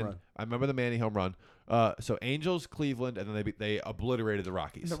 Manny and home then- run. I remember the Manny home run. So Angels, Cleveland, and then they obliterated the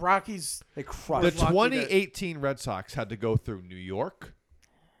Rockies. The Rockies. They The crushed. was lucky 2018 Red Sox had to go through New York,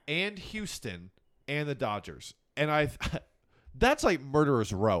 and Houston, and the Dodgers, and that's like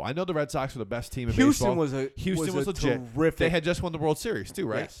murderer's row. I know the Red Sox were the best team in Houston baseball. Houston was legit. terrific. They had just won the World Series too,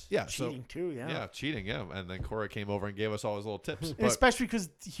 right? Yes. Yeah. So Cheating too, yeah. cheating, yeah. And then Cora came over and gave us all his little tips. And But, especially because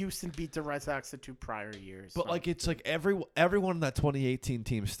Houston beat the Red Sox the 2 prior years. but so. like it's like everyone in that 2018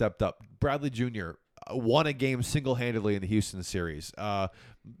 team stepped up. Bradley Jr. Won a game single-handedly in the Houston series.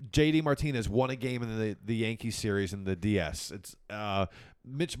 JD Martinez won a game in the Yankees series in the DS. It's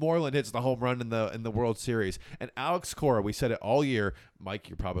Mitch Moreland hits the home run in the World Series, and Alex Cora. We said it all year. Mike,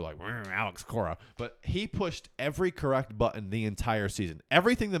 you're probably like Alex Cora, but he pushed every correct button the entire season.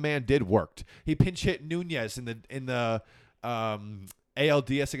 Everything the man did worked. He pinch hit Nunez in the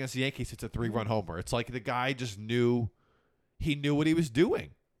ALDS against the Yankees. It's a 3-run homer. It's like the guy just knew what he was doing,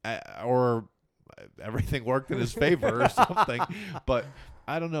 or everything worked in his favor or something. But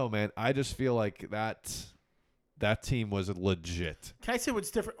I don't know, man. I just feel like that team was legit. Can I say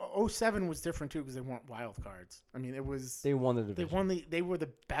what's different? 07 was different too because they weren't wild cards. I mean, it was They won the they division. won they were the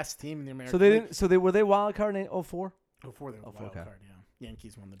best team in the American. So they League. didn't. So they were they wild card in 04? Before they were wild okay. card. Yeah,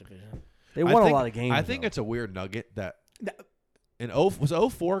 Yankees won the division. They I won think- a lot of games. I think though. it's a weird nugget that No. was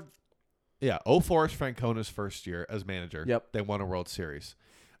 04. Yeah, 04 is Francona's first year as manager. Yep. They won a World Series.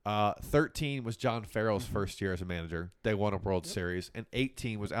 13 was John Farrell's first year as a manager. They won a World Series. And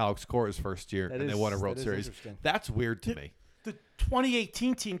 18 was Alex Cora's first year, That and they is- won a World that is Series. interesting. That's weird to me. The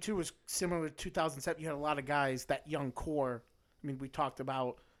 2018 team too was similar to 2007. You had a lot of guys that young core. I mean, we talked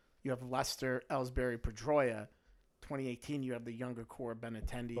about you have Lester, Ellsbury, Pedroia. 2018, you have the younger core,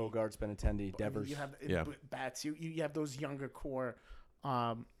 Benintendi, Bogarts, Benintendi, Devers. You have Yeah. bats. You have those younger core.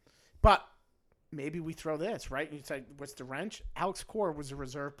 But maybe we throw this right. It's like what's the wrench? Alex Cora was a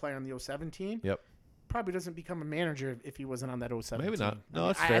reserve player on the 07 team. Yep. probably doesn't become a manager if he wasn't on that 07 Maybe team. not. No,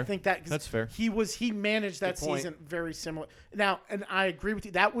 that's I fair. think that That's fair. He managed that Good point. season very similar. Now, and I agree with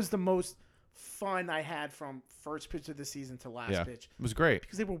you. That was the most fun I had from first pitch of the season to last Yeah, pitch it was great.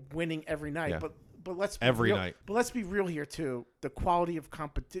 because they were winning every night. Yeah. But let's be Every real, night. But let's be real here too. The quality of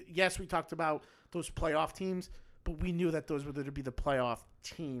competition. Yes, we talked about those playoff teams, but we knew that those were going to be the playoff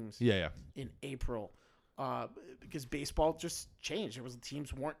teams Yeah. in April because baseball just changed. It was the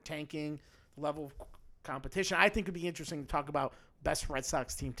teams weren't tanking, the level of competition. I think it'd be interesting to talk about best Red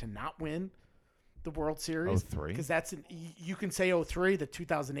Sox team to not win the World Series. 03? Because you can say 03, the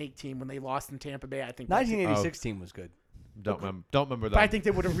 2008 team when they lost in Tampa Bay. I think 1986 team was good. Don't remember that. But I think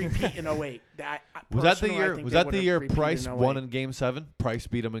they would have repeat in 08. Was that the Personally, I year? think Was they that the would've year repeated Price in won 08. in Game 7? Price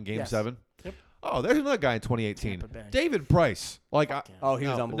beat him in Game Yes. 7. Yep. Oh, there's another guy in 2018. Tampa Bay. David Price. Like, Fuck yeah. Oh, he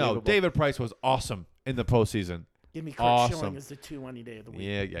was no, unbelievable. No, David Price was awesome in the postseason. Give me Kurt Awesome. Schilling as the 2 any day of the week.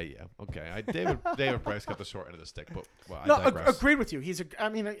 Yeah. Okay, David Price got the short end of the stick, but well, No, I digress. agreed with you.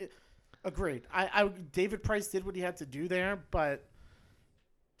 Agreed. David Price did what he had to do there, but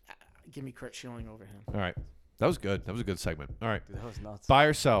give me Kurt Schilling over him. All right, that was good. That was a good segment. All right, Dude, that was nuts. buy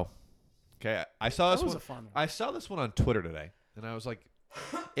or sell. Okay, I saw That this was one. a fun one. I saw this one on Twitter today, and I was like,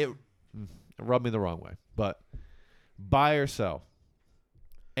 it rubbed me the wrong way. But buy or sell.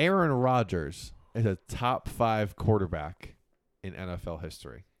 Aaron Rodgers is a top 5 quarterback in NFL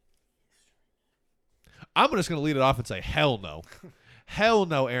history. I'm just going to lead it off and say, hell no. Hell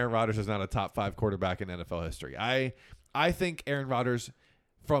no, Aaron Rodgers is not a top 5 quarterback in NFL history. I think Aaron Rodgers,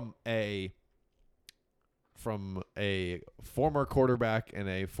 from a former quarterback and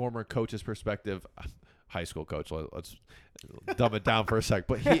a former coach's perspective, high school coach, let's dumb it down for a sec,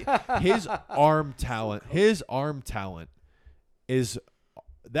 but his arm talent is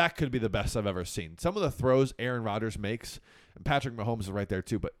that could be the best I've ever seen. Some of the throws Aaron Rodgers makes, and Patrick Mahomes is right there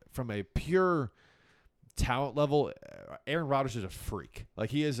too, but from a pure talent level, Aaron Rodgers is a freak.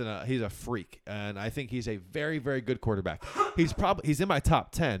 Like he's a freak, and I think he's a very, very good quarterback. He's in my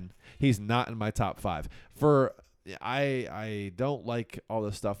top 10. He's not in my top 5. I don't like all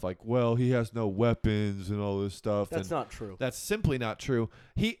this stuff like, well, he has no weapons and all this stuff. That's not true. That's simply not true.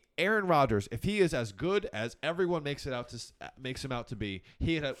 Aaron Rodgers, if he is as good as everyone makes him out to be,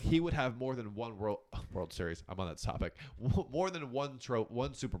 he would have more than one World Series. I'm on that topic. More than one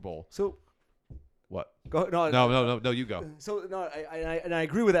Super Bowl. So What? go no No, you go. So no, I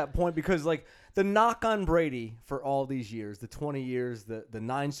agree with that point because like the knock on Brady for all these years, the 20 years, the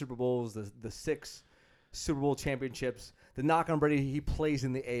 9 Super Bowls, the 6 Super Bowl championships, the knock on Brady, he plays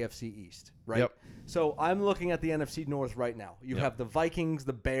in the AFC East, right? Yep. So I'm looking at the NFC North right now. You Yep. have the Vikings,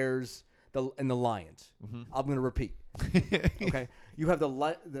 the Bears, and the Lions. Mm-hmm. I'm going to repeat. Okay. You have the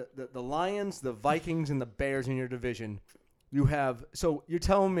Lions, the Vikings, and the Bears in your division. So you're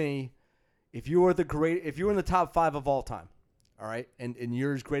telling me if you're in the top 5 of all time, all right, and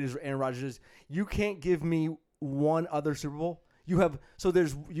you're as great as Aaron Rodgers is, you can't give me one other Super Bowl.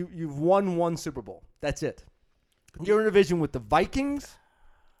 You've won one Super Bowl. That's it. You're in a division with the Vikings,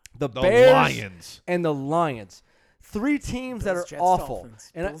 the Bears, Lions, and the Lions. 3 teams that Bills, are Jets, awful.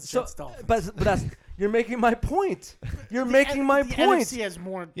 Dolphins. And Bills, Jets, Dolphins. but that's you're making my point. You're making my the point. NFC has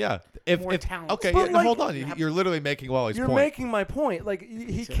more. Yeah. More talent. Okay, But yeah, no, like- hold on. You're literally making Wally's You're point. making my point. Like he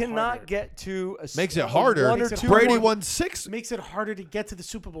Makes it cannot harder. get to a Makes it a harder. one or Makes it two Brady more- won 6. Makes it harder to get to the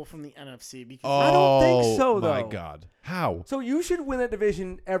Super Bowl from the NFC because I don't think so, My though. God. How? So you should win that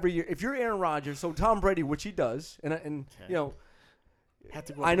division every year. If you're Aaron Rodgers, so Tom Brady, which he does, and you know, had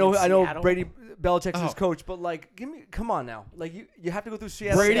to go I know Seattle. Brady Belichick's his Oh. coach, but like, come on now, like you have to go through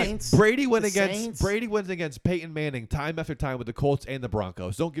Seattle. Saints. Brady went The against Saints. Brady wins against Peyton Manning time after time with the Colts and the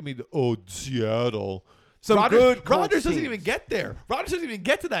Broncos. Don't give me Seattle. Some good Colts Rodgers doesn't teams. even get there. Rodgers doesn't even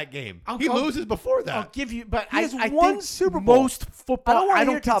get to that game. I'll He go- loses before I'll that. give you, but He has I one think Super Bowl. most football. I don't want to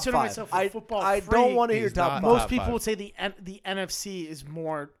hear don't top consider 5. myself a football I freak. don't want to hear He's top not 5. Most top people five. would say the NFC is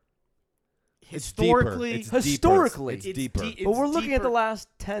more It's deeper. historically. It's deeper. Historically. It's It's deeper. de- But we're looking at the deeper. last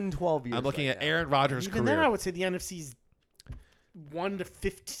 10, 12 years. I'm looking right at now. Aaron Rodgers' Even career. then, I would say the NFC's 1 to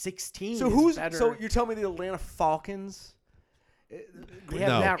 16. So is who's better. so you're telling me the Atlanta Falcons? They have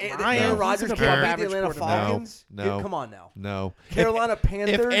No. Matt Aaron Ryan. No. Rodgers He's an can't above beat the average Atlanta quarterback. Falcons. No. Come on now. No. Carolina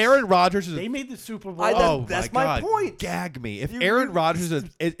Panthers. If Aaron Rodgers is They made the Super Bowl. I- that- oh that's my my God. point. Gag me. If You- Aaron you- Rodgers is,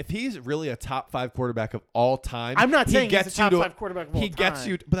 if he's really a top 5 quarterback of all time, I'm not he saying he's gets a top you to, 5 quarterback of all He gets time.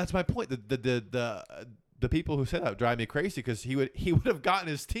 you, but that's my point. The people who say that drive me crazy because he would have gotten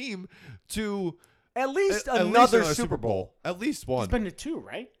his team to at least at least another Super Bowl. At least one. He's been to 2,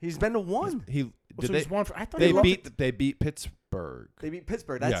 right? He's been to 1. He So did he's they, 1 for. I thought they he lost beat Pittsburgh. They beat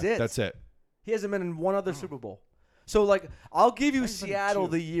Pittsburgh. That's yeah, it. That's it. He hasn't been in one other Super Bowl. So like, I'll give you Not even Seattle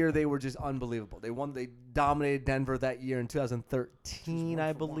 2. the year they were just unbelievable. They dominated Denver that year in 2013,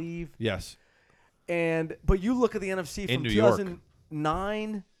 I 1-for-1. believe. Yes. But you look at the NFC In from New York.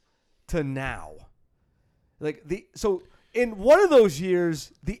 2009 to now. So in one of those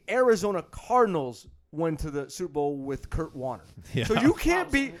years, the Arizona Cardinals went to the Super Bowl with Kurt Warner. Yeah. So you can't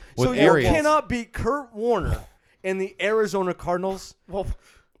beat. With So you Arians. cannot beat Kurt Warner and the Arizona Cardinals. Well,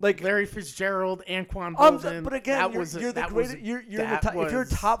 Like Larry Fitzgerald, Anquan Boldin. but again, that you're, was a- you're the that was- greatest. You're in the that top, if you're a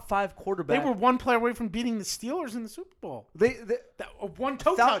was- top 5 quarterback, They were one player away from beating the Steelers in the Super Bowl. they One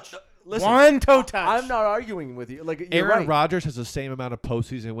toe That- touch. listen, One toe touch. I'm not arguing with you. Like you're Aaron right. Rodgers has the same amount of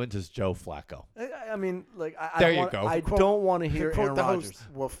postseason wins as Joe Flacco. I mean, like I There don't you want, go. I Quote- don't want to To hear quote Aaron the Rodgers. host,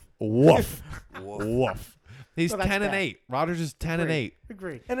 woof. Woof. Woof. He's So that's 10 and bad. 8. Rodgers is 10 and 8.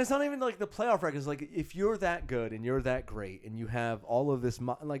 Agree. And it's not even like the playoff records. Like if you're that good and you're that great and you have all of this,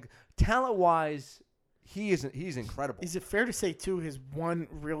 like talent wise, he's incredible. Is it fair to say too? His one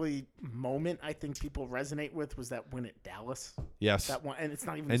really moment I think people resonate with was that win at Dallas. Yes. That one, and it's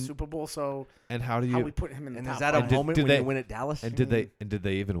not even And- the Super Bowl. So And how do how you we put him in the And top is that a five. did- moment did when they- you win at Dallas? and did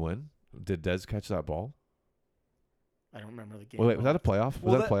they even win? Did Dez catch that ball? I don't remember the game. Wait, was that a playoff?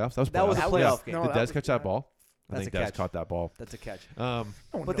 Well, Was that a playoff? that was a playoff. playoff Yeah. game. No, Did that Dez was- catch that ball? I That's think a Dez catch. caught that ball. That's a catch. Oh,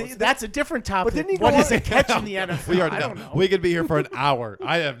 But no, they- that's a different topic. didn't he go What is on- a catch in the NFL? We I are don't know. We could be here for an hour.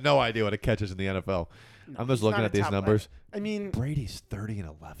 I have no idea what a catch is in the NFL. No, I'm just he's looking not at a these top- numbers. I mean, Brady's 30 and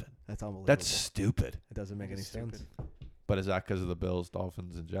 11. That's unbelievable. That's stupid. it doesn't make any It's sense. stupid. But is that because of the Bills,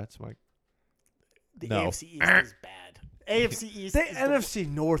 Dolphins, and Jets, Mike? the No. AFC East is bad. AFC East. The is NFC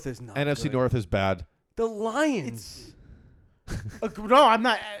North is not. NFC good. North is bad. The Lions. No, I'm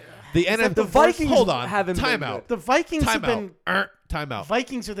not. The the NFL. Vikings Hold on. haven't been Timeout. The Vikings have Timeout. been. Timeout.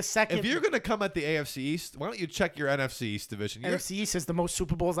 Vikings are the second. If you're going to come at the AFC East, why don't you check your NFC East division? Your- NFC East has the most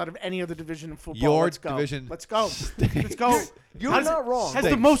Super Bowls out of any other division in football. Your Let's go. division Let's go. stinks. Let's go. You're How does not it- wrong. Has the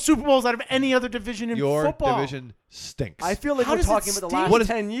Stinks. most Super Bowls out of any other division in Your football. division stinks. I feel like How we're does it talking about the stink? last What is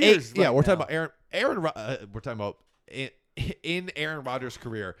 10 years. Yeah, right we're talking now. about we're talking about in Aaron Rodgers'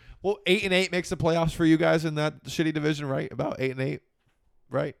 career. Well, 8-8 makes the playoffs for you guys in that shitty division, right? About 8-8,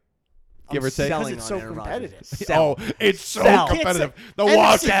 right? Give I'm or take. selling Because it's on so Aaron competitive. Rodgers. Sell. Oh, it's so Sell. competitive. The NFC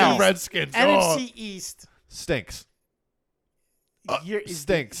Washington East. Redskins NFC East stinks. is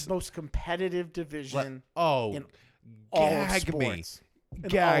Stinks. the most competitive division Oh, in all of gag me. sports. In all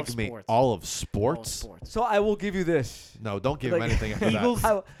of Gag me. sports. All of All of sports? sports. So I will give you this. No, don't give him Like, anything after Eagles-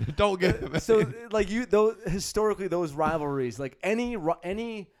 that. Don't give him So anything. like historically those rivalries, like any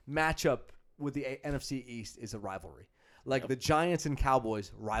matchup with the NFC East is a rivalry. Like the Giants and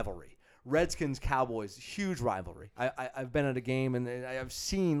Cowboys rivalry. Redskins Cowboys huge rivalry. I've been at a game and I've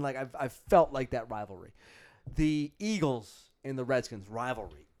seen like I've felt like that rivalry. The Eagles and the Redskins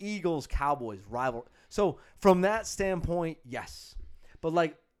rivalry. Eagles Cowboys rivalry. So from that standpoint, yes. But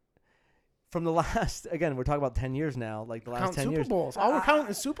like from the last, again, we're talking about 10 years now. Like the last Count 10 Super years. Bowls. All we're counting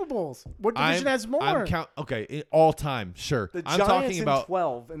is Super Bowls. What division has more? Okay, all time, sure. The I'm Giants talking in about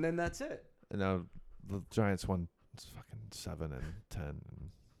 12, and then that's it. no. The Giants won fucking 7 and 10. And,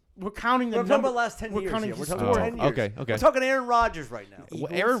 We're counting the We're talking number. about last 10 we're years. counting Here. We're historic. talking about 10 years. okay. We're talking Aaron Rodgers right now.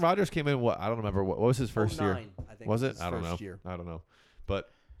 Eagles. Aaron Rodgers came in. What I don't remember. What was his first year? 09, I think Was was it? his I don't know. first year. I don't know. But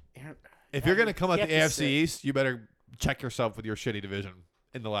Aaron- if you're gonna come at you the have to AFC say- East, you better check yourself with your shitty division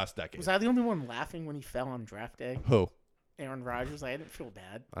in the last decade. Was I the only one laughing when he fell on draft day? Who? Aaron Rodgers. I didn't feel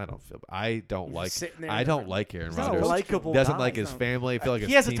bad. I don't feel. I don't He was like. just sitting there I and don't everything. like Aaron He's not a Rodgers. likable Doesn't guy. like his No. family. I feel like he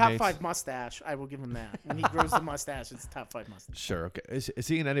his has a top teammates- 5 mustache. I will give him that. When he grows the mustache, it's a top 5 mustache. Sure. Okay. Is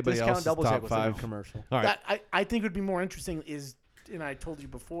he in anybody Discount else's double check top was in a 5? commercial. All right. That I think would be more interesting is, and I told you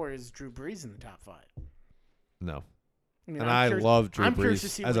before, is Drew Brees in the top 5. No. I mean, And I'm I curious- love Drew I'm curious Brees to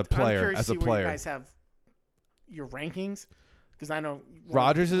see as a what- I'm player. curious As to a see where player. you guys have your rankings, because I know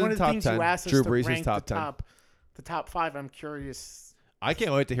Rodgers is one in of the top things 10. You asked us Drew to Brees is rank top the 10. The top 5. I'm curious. I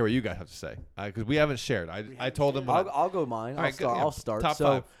can't wait to hear what you guys have to say because we haven't shared. I haven't told him. shared. I'll go mine. All right, good, yeah. I'll start. Top so,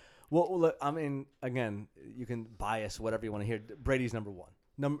 5. well, look, I mean, again, you can bias whatever you want to hear. Brady's number 1.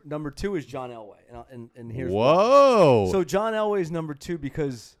 Number 2 is John Elway, and here's why. Whoa. So John Elway is number 2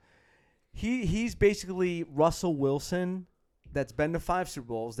 because he's basically Russell Wilson that's been to 5 Super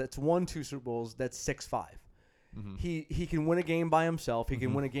Bowls, that's won 2 Super Bowls, that's 6'5". Mhm. He can win a game by himself. He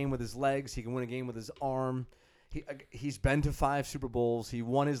can win a game with his legs. He can win a game with his arm. He's been to 5 Super Bowls. He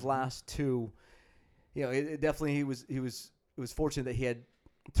won his last 2. You know, it definitely it was fortunate that he had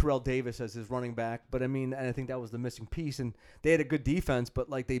Terrell Davis as his running back. But I mean, and I think that was the missing piece. And they had a good defense, but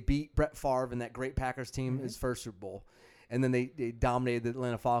like they beat Brett Favre and that great Packers team his first Super Bowl, and then they dominated the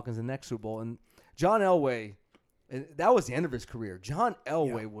Atlanta Falcons in the next Super Bowl. And John Elway, and that was the end of his career. John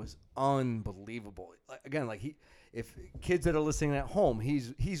Elway was unbelievable. Again, like if kids that are listening at home,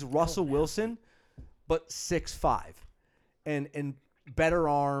 he's Russell Wilson, but 6'5", and better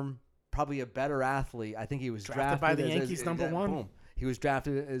arm, probably a better athlete. I think he was drafted by the Yankees, number one. Boom. He was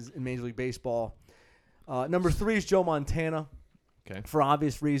drafted as in Major League Baseball. Number 3 is Joe Montana. Okay. For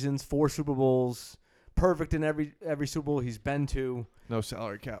obvious reasons, 4 Super Bowls, perfect in every Super Bowl he's been to. No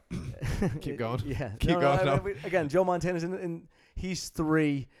salary cap. Keep going. Yeah. Keep going. No. Again, Joe Montana's in he's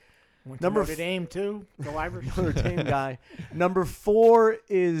 3. Went to Notre Dame too. Go Irish. Notre Dame guy. Number 4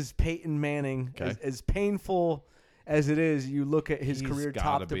 is Peyton Manning. Okay. As painful as it is, you look at his career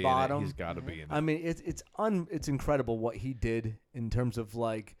top to bottom. He's got to be in it. I mean, it's incredible what he did in terms of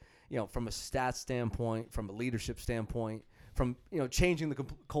like, from a stats standpoint, from a leadership standpoint, from changing the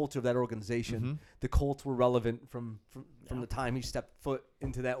culture of that organization. Mm-hmm. The Colts were relevant from the time he stepped foot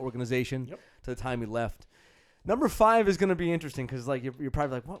into that organization to the time he left. Number 5 is going to be interesting because like you're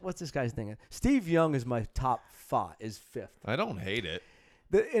probably like, what's this guy's thinking? Steve Young is my top 5, is 5th. I don't hate it.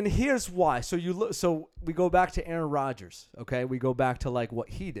 And here's why. So so we go back to Aaron Rodgers. Okay, we go back to like what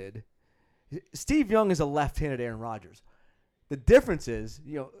he did. Steve Young is a left-handed Aaron Rodgers. The difference is,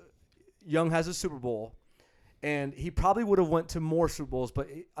 Young has a Super Bowl, and he probably would have went to more Super Bowls, but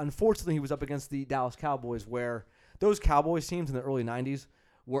unfortunately he was up against the Dallas Cowboys, where those Cowboys teams in the early 90s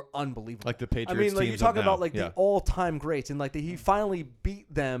were unbelievable. Like the Patriots. I mean, like teams you're talking of now. about like the all-time greats, and like he finally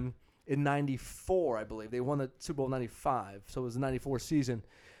beat them in 94, I believe. They won the Super Bowl in 95, so it was the 94 season.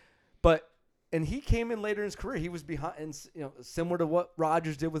 And he came in later in his career. He was behind, and similar to what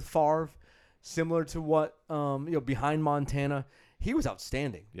Rodgers did with Favre, similar to what behind Montana. He was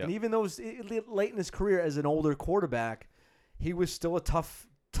outstanding. Yep. And even though it was late in his career as an older quarterback, he was still a tough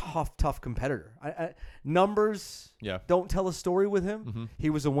competitor. Numbers don't tell a story with him. Mm-hmm.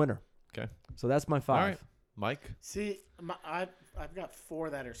 He was a winner. Okay. So that's my 5. All right. Mike? See, I've got 4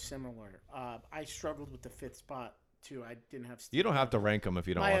 that are similar. I struggled with the 5th spot, too. I didn't have Steve. You don't have to rank them if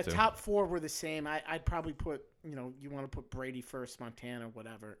you don't want to. My top 4 were the same. I'd probably put, you want to put Brady first, Montana,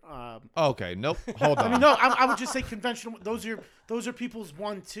 whatever. Okay, nope. Hold on. I mean, no, I would just say conventional. Those are people's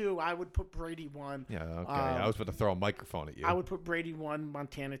 1, 2. I would put Brady 1. Yeah, okay. I was about to throw a microphone at you. I would put Brady 1,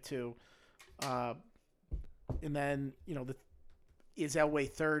 Montana 2. And then, is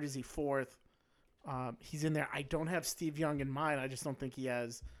Elway 3rd? Is he 4th? He's in there. I don't have Steve Young in mind. I just don't think he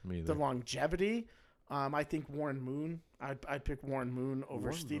has the longevity. I think Warren Moon. I'd pick Warren Moon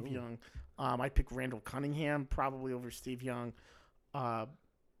over Steve Young. I'd pick Randall Cunningham probably over Steve Young.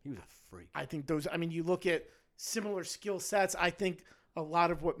 He was a freak. I think those. I mean, you look at similar skill sets. I think a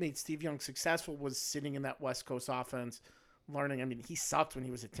lot of what made Steve Young successful was sitting in that West Coast offense, learning. I mean, he sucked when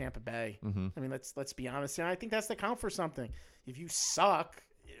he was at Tampa Bay. Mm-hmm. I mean, let's be honest. And I think that's the count for something. If you suck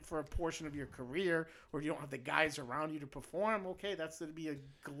for a portion of your career, or you don't have the guys around you to perform, okay, that's going to be a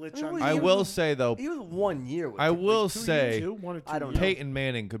glitch on. I will say though, he was 1 year. With I will say, 1 or 2 I don't know. Peyton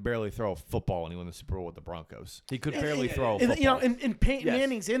Manning could barely throw a football when he won the Super Bowl with the Broncos. He could barely throw a and, football. and Peyton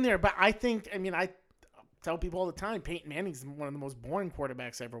Manning's in there, but I think, I tell people all the time, Peyton Manning's one of the most boring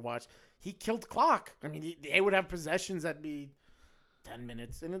quarterbacks I ever watched. He killed clock. I mean, they would have possessions that'd be 10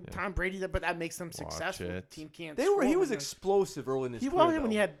 minutes, and Tom Brady, but that makes them successful. The team can't. He was explosive early in his career. He was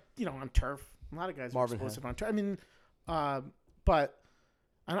when he had, on turf. A lot of guys were explosive on turf. I mean, but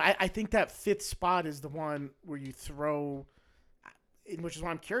I think that 5th spot is the one where you throw, which is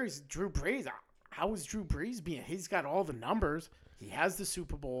why I'm curious. Drew Brees, how is Drew Brees being? He's got all the numbers. He has the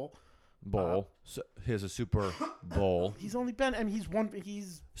Super Bowl. So here's a Super Bowl. He's only been,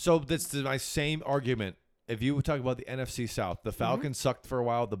 he's. So that's my same argument. If you talk about the NFC South, the Falcons sucked for a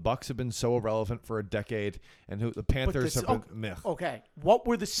while. The Bucs have been so irrelevant for a decade, and the Panthers have been meh. Okay, what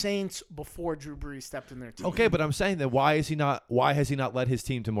were the Saints before Drew Brees stepped in their team? Okay, but I'm saying that why has he not led his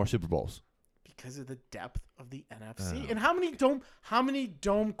team to more Super Bowls? Because of the depth of the NFC. And how many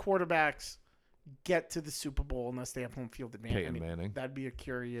dome quarterbacks get to the Super Bowl unless they have home field advantage? Peyton Manning. That'd be a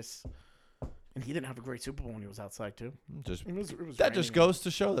curious. And he didn't have a great Super Bowl when he was outside too. It was that just goes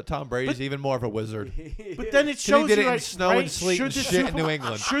to show that Tom Brady's even more of a wizard. But then it shows he did you, it in snow and sleet and shit in New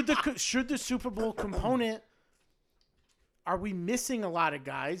England. Should the Super Bowl component? Are we missing a lot of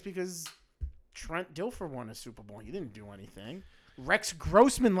guys because Trent Dilfer won a Super Bowl? He didn't do anything. Rex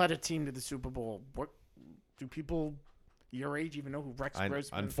Grossman led a team to the Super Bowl. What do people your age even know who Rex Grossman is?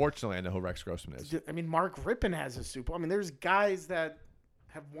 Unfortunately, I know who Rex Grossman is. I mean, Mark Rippon has a Super Bowl. I mean, there's guys that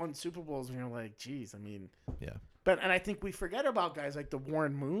have won Super Bowls and you're like, geez, I mean. Yeah. And I think we forget about guys like the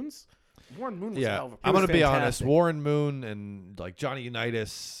Warren Moons. Warren Moon was a hell of a I'm going to be honest. fantastic. Warren Moon and like Johnny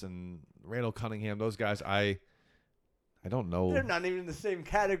Unitas and Randall Cunningham, those guys, I I don't know. They're not even in the same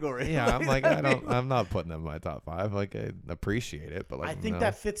category. Yeah, I'm like, I'm not putting them in my top 5. Like, I appreciate it, but like, I think no.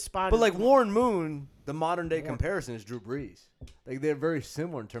 that fifth spot. But is like the- Warren Moon, the modern day comparison is Drew Brees. Like they're very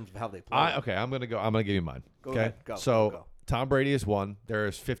similar in terms of how they play. Okay, I'm gonna give you mine. Go okay, ahead, go, so go. Tom Brady is 1.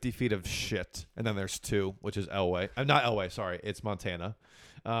 There's 50 feet of shit, and then there's 2, which is Elway. Not Elway, sorry, it's Montana.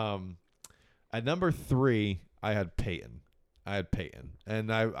 At number 3, I had Peyton.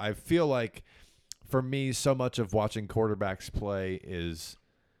 And I feel like for me, so much of watching quarterbacks play is,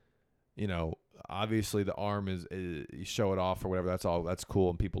 obviously the arm is you show it off or whatever. That's cool,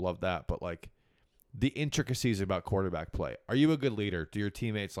 and people love that. But like the intricacies about quarterback play. Are you a good leader? Do your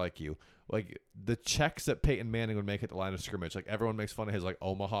teammates like you? Like the checks that Peyton Manning would make at the line of scrimmage. Like everyone makes fun of his like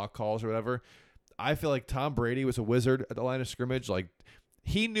Omaha calls or whatever. I feel like Tom Brady was a wizard at the line of scrimmage. Like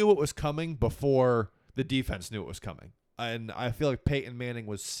he knew what was coming before the defense knew it was coming. And I feel like Peyton Manning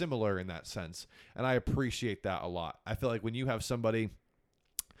was similar in that sense. And I appreciate that a lot. I feel like when you have somebody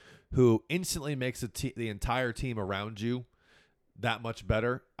who instantly makes the entire team around you that much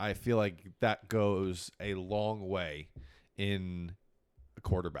better, I feel like that goes a long way in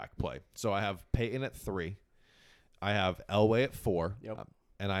quarterback play. So I have Peyton at 3. I have Elway at 4. Yep.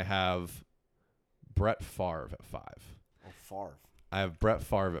 And I have Brett Favre at 5. Oh, Favre. I have Brett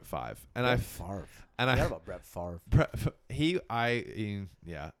Favre at 5. And Brett Favre. And I I forgot about Brett Favre.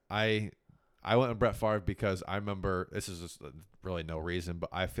 I went with Brett Favre because I remember, this is just really no reason, but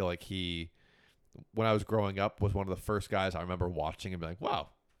I feel like he, when I was growing up, was one of the first guys I remember watching and being like, wow,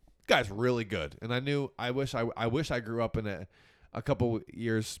 this guy's really good. And I wish I grew up in a couple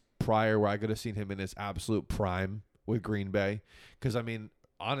years prior where I could have seen him in his absolute prime with Green Bay. Because, I mean,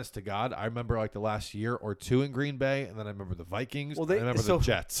 honest to God, I remember like the last year or 2 in Green Bay, and then I remember the Vikings, and I remember the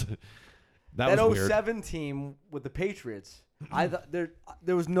Jets. That was weird. 07 team with the Patriots, I thought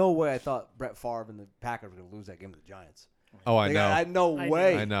there was no way I thought Brett Favre and the Packers were going to lose that game to the Giants. Oh, I know. I had no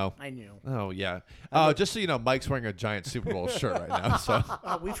way. I know. I knew. Oh, yeah. Just so you know, Mike's wearing a Giant Super Bowl shirt right now. So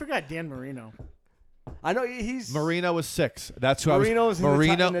We forgot Dan Marino. I know he's Marino was 6. That's who Marino's I was.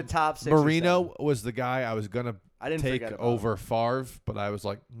 in the top 6 or Marino 7. was the guy I was gonna didn't take forget about over Favre, but I was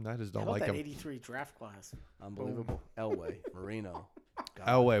like, I just How don't about like that him. 83 draft class? Unbelievable. Elway, Marino. God.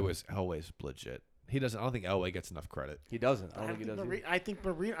 Elway's legit. He doesn't. I don't think Elway gets enough credit. He doesn't. I don't think he does. I think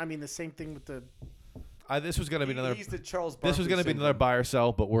Marino. I mean, the same thing with the. This was gonna be another. He's the Charles. This was Barkley gonna be syndrome. another buy or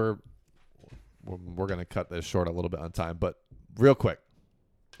sell, but we're gonna cut this short a little bit on time. But real quick,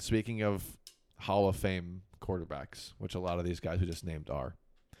 speaking of Hall of Fame quarterbacks, which a lot of these guys who just named are,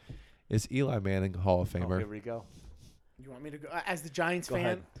 is Eli Manning a Hall of Oh, Famer? here we go. You want me to go as the Giants Go fan?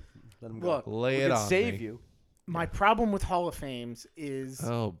 ahead. Let him go. Look, Lay we it could on save me. you. my problem with Hall of Fames is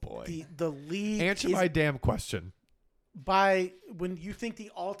Oh boy. the league. Answer is my damn question. by when you think the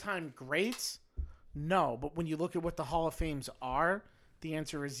all-time greats. No, but when you look at what the Hall of Fames are, the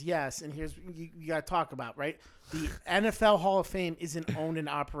answer is yes. And here's you got to talk about, right? The NFL Hall of Fame isn't owned and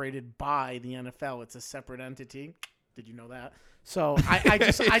operated by the NFL. It's a separate entity. Did you know that? So I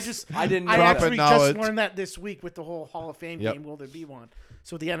didn't know I that. actually Knowledge. just learned that this week with the whole Hall of Fame Yep. game. Will there be one?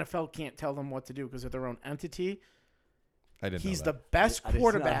 So the NFL can't tell them what to do because they're their own entity. I didn't. He's know the that. best I did not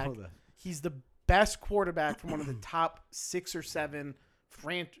quarterback. know that. He's the best quarterback from one of the top 6 or 7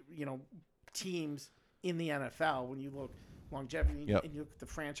 teams in the NFL. When you look longevity Yep. and you look at the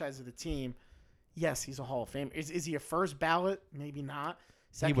franchise of the team, yes, he's a Hall of Fame. Is he a first ballot? Maybe not.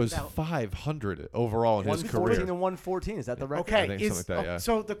 He Second was ballot. 500 overall in his 114 career. and 114. Is that the record? Okay, I think something like that, yeah.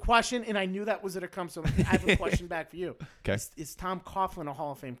 so the question, and I knew that was going to come. So I have a question back for you. Okay. Is Tom Coughlin a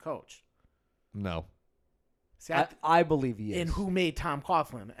Hall of Fame coach? No. See, I believe he is. and who made Tom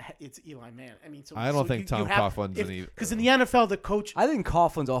Coughlin? It's Eli Manning. I mean, so I don't so think Tom Coughlin's any- because in the NFL, the coach. I think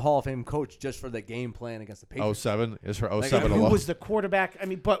Coughlin's a Hall of Fame coach just for the game plan against the Patriots. 07 is for Like, 07 who alone. was the quarterback? I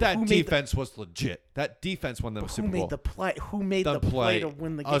mean, but That who made the, defense was legit. That defense won them a who Super Bowl. made the play? Who made the play to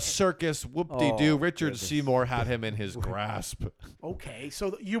win the game? A circus whoop-de-doo. Oh, Richard goodness. Seymour had him in his grasp. Okay,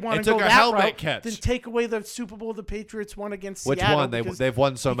 so you want It to go took a that helmet route? catch. Then take away the Super Bowl the Patriots won against Which Seattle. one? because- They've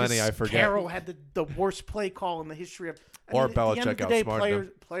won so many, because I forget. Carroll had the worst play call in the history of. Or at the end Belichick of the day, outsmarted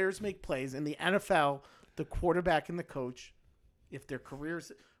them. players make plays. In the NFL, the quarterback and the coach, if their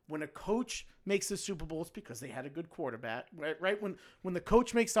careers, when a coach makes the Super Bowl, it's because they had a good quarterback, right? When the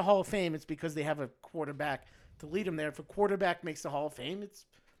coach makes the Hall of Fame, it's because they have a quarterback to lead them there. If a quarterback makes the Hall of Fame, it's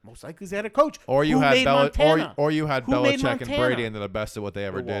most likely they had a coach. Or you Who had made Montana? or you had Who made Belichick and Montana? Brady, and they're the best at what they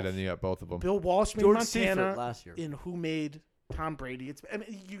ever Bill did, Walsh. and you got both of them. Bill Walsh made George Montana Seifert last year. and who made Tom Brady.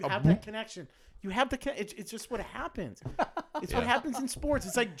 You have that connection. You have it's just what happens. It's what happens in sports.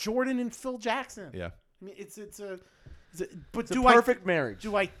 It's like Jordan and Phil Jackson. Yeah. I mean, but It's a do perfect marriage.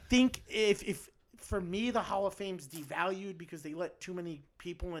 Do I think if for me, the Hall of Fame's devalued because they let too many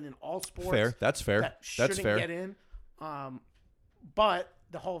people in all sports. Fair. That's fair. That That's shouldn't fair. get in. But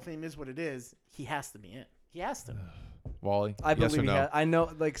the Hall of Fame is what it is. He has to be in. He has to. Wally, I yes believe or no? I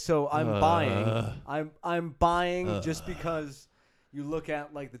know. Like, so I'm buying. I'm buying just because you look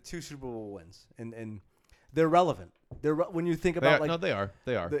at like the 2 Super Bowl wins and they're relevant. When you think about like they are.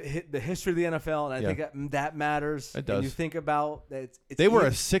 the history of the NFL, and I think that matters. It does. And you think about that. They were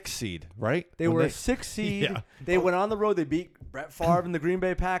a 6 seed, right? They were a 6 seed. Yeah. They went on the road. They beat Brett Favre and the Green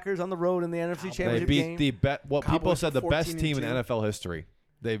Bay Packers on the road in the NFC They Championship beat game. what people Cowboys said were the best 14-2. team in NFL history.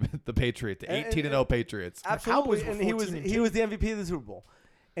 They the Patriots, the 18-0 Patriots. Absolutely, Cowboys were and he was 14-2. the MVP of the Super Bowl,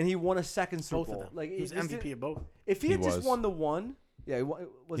 and he won a second Super Both of Bowl. them. Like He was MVP of both. If he He had just was. won the one, yeah,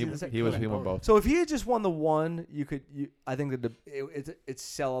 he the second? He won both. So if he had just won the one, I think that it's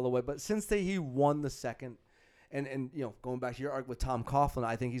sell all the way. But since he won the second, and going back to your arc with Tom Coughlin,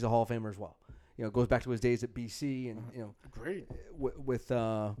 I think he's a Hall of Famer as well. It goes back to his days at BC and Great. with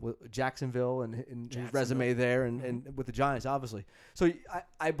Jacksonville and his resume there and with the Giants, obviously. So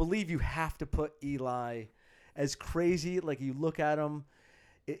I believe you have to put Eli as crazy. Like you look at him.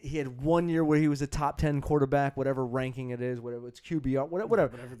 He had 1 year where he was a top 10 quarterback, whatever ranking it is, whatever it's QBR, whatever.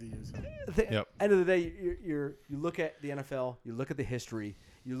 Whatever they use. End of the day, you look at the NFL, you look at the history,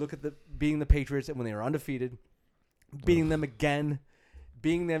 you look at being the Patriots and when they were undefeated, beating them again,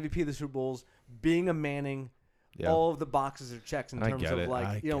 being the MVP of the Super Bowls, being a Manning. Yeah. All of the boxes are checks in terms of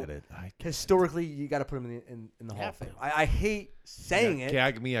like historically you got to put him in the Hall of Fame. I hate saying it.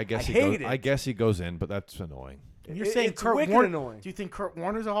 Gag me, I guess I guess he goes in, but that's annoying. And you're saying it's Kurt wicked Warner? annoying. Do you think Kurt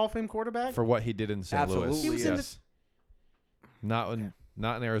Warner's a Hall of Fame quarterback? For what he did in St. Louis. Absolutely, He was in yes. Not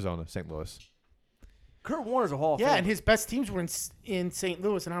in Arizona, St. Louis. Kurt Warner's a Hall of Fame. Yeah, and his best teams were in St.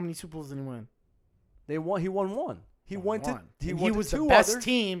 Louis. And how many Super Bowls did he win? He won one. He went to. He went was to the two best others.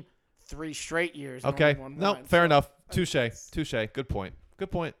 team 3 straight years. and Okay. only won No, one. fair So- enough. Touche. Good point.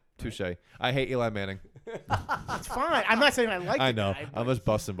 Touche. I hate Eli Manning. It's fine. I'm not saying I like. I the know. guy, I'm but just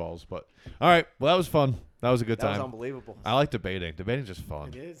busting balls, but all right. Well, that was fun. That was a good That was time. unbelievable. I like debating. Debating's just fun.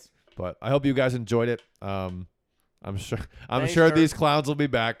 It is. But I hope you guys enjoyed it. I'm sure Thanks, sure Kurt. these clowns will be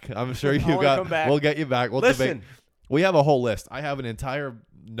back. I'm sure you wanna come back. we'll get you back. We'll Listen. debate. We have a whole list. I have an entire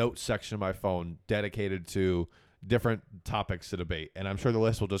notes section of my phone dedicated to different topics to debate, and I'm sure the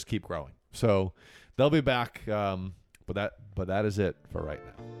list will just keep growing. So they'll be back. But that is it for right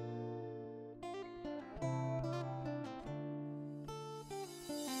now.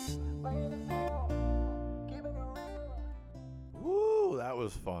 Woo, that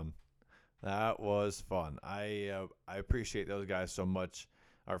was fun. That was fun. I appreciate those guys so much.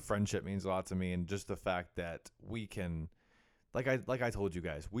 Our friendship means a lot to me, and just the fact that we can, like I told you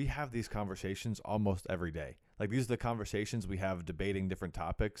guys, we have these conversations almost every day. Like these are the conversations we have debating different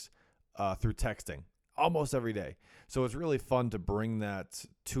topics through texting almost every day. So it's really fun to bring that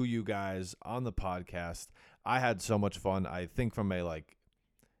to you guys on the podcast. I had so much fun. I think from a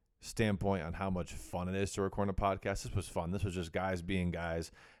standpoint on how much fun it is to record a podcast, this was fun. This was just guys being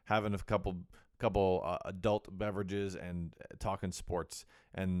guys, having a couple adult beverages and talking sports,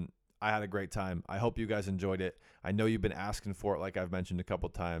 and I had a great time. I hope you guys enjoyed it. I know you've been asking for it, like I've mentioned a couple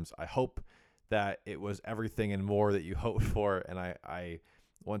times. I hope that it was everything and more that you hoped for, and I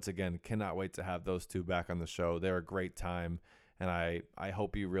once again cannot wait to have those two back on the show. They're a great time, and I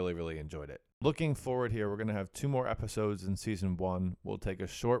hope you really, really enjoyed it. Looking forward here, we're going to have 2 more episodes in Season 1. We'll take a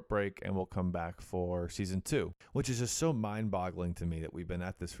short break, and we'll come back for Season 2, which is just so mind-boggling to me that we've been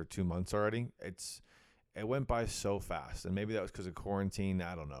at this for 2 months already. It went by so fast, and maybe that was because of quarantine.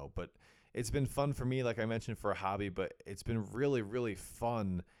 I don't know, but it's been fun for me, like I mentioned, for a hobby, but it's been really, really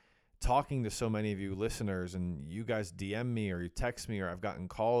fun talking to so many of you listeners, and you guys DM me or you text me, or I've gotten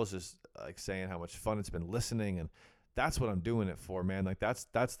calls just like saying how much fun it's been listening, and that's what I'm doing it for, man. Like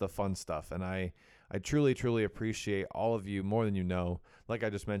that's the fun stuff, and I truly, truly appreciate all of you more than you know. Like I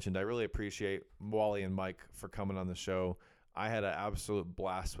just mentioned, I really appreciate Wally and Mike for coming on the show. I had an absolute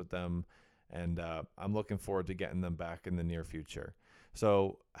blast with them, and I'm looking forward to getting them back in the near future.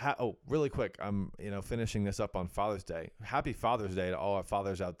 So, really quick, I'm finishing this up on Father's Day. Happy Father's Day to all our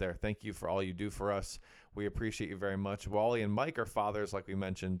fathers out there. Thank you for all you do for us. We appreciate you very much. Wally and Mike are fathers, like we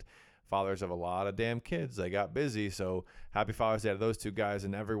mentioned. Fathers of a lot of damn kids. They got busy. So happy Father's Day to those two guys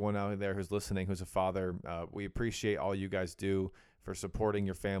and everyone out there who's listening, who's a father. We appreciate all you guys do for supporting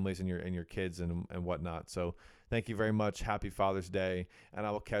your families and your kids and whatnot. So thank you very much. Happy Father's Day. And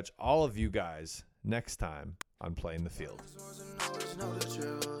I will catch all of you guys next time on Playing the Field.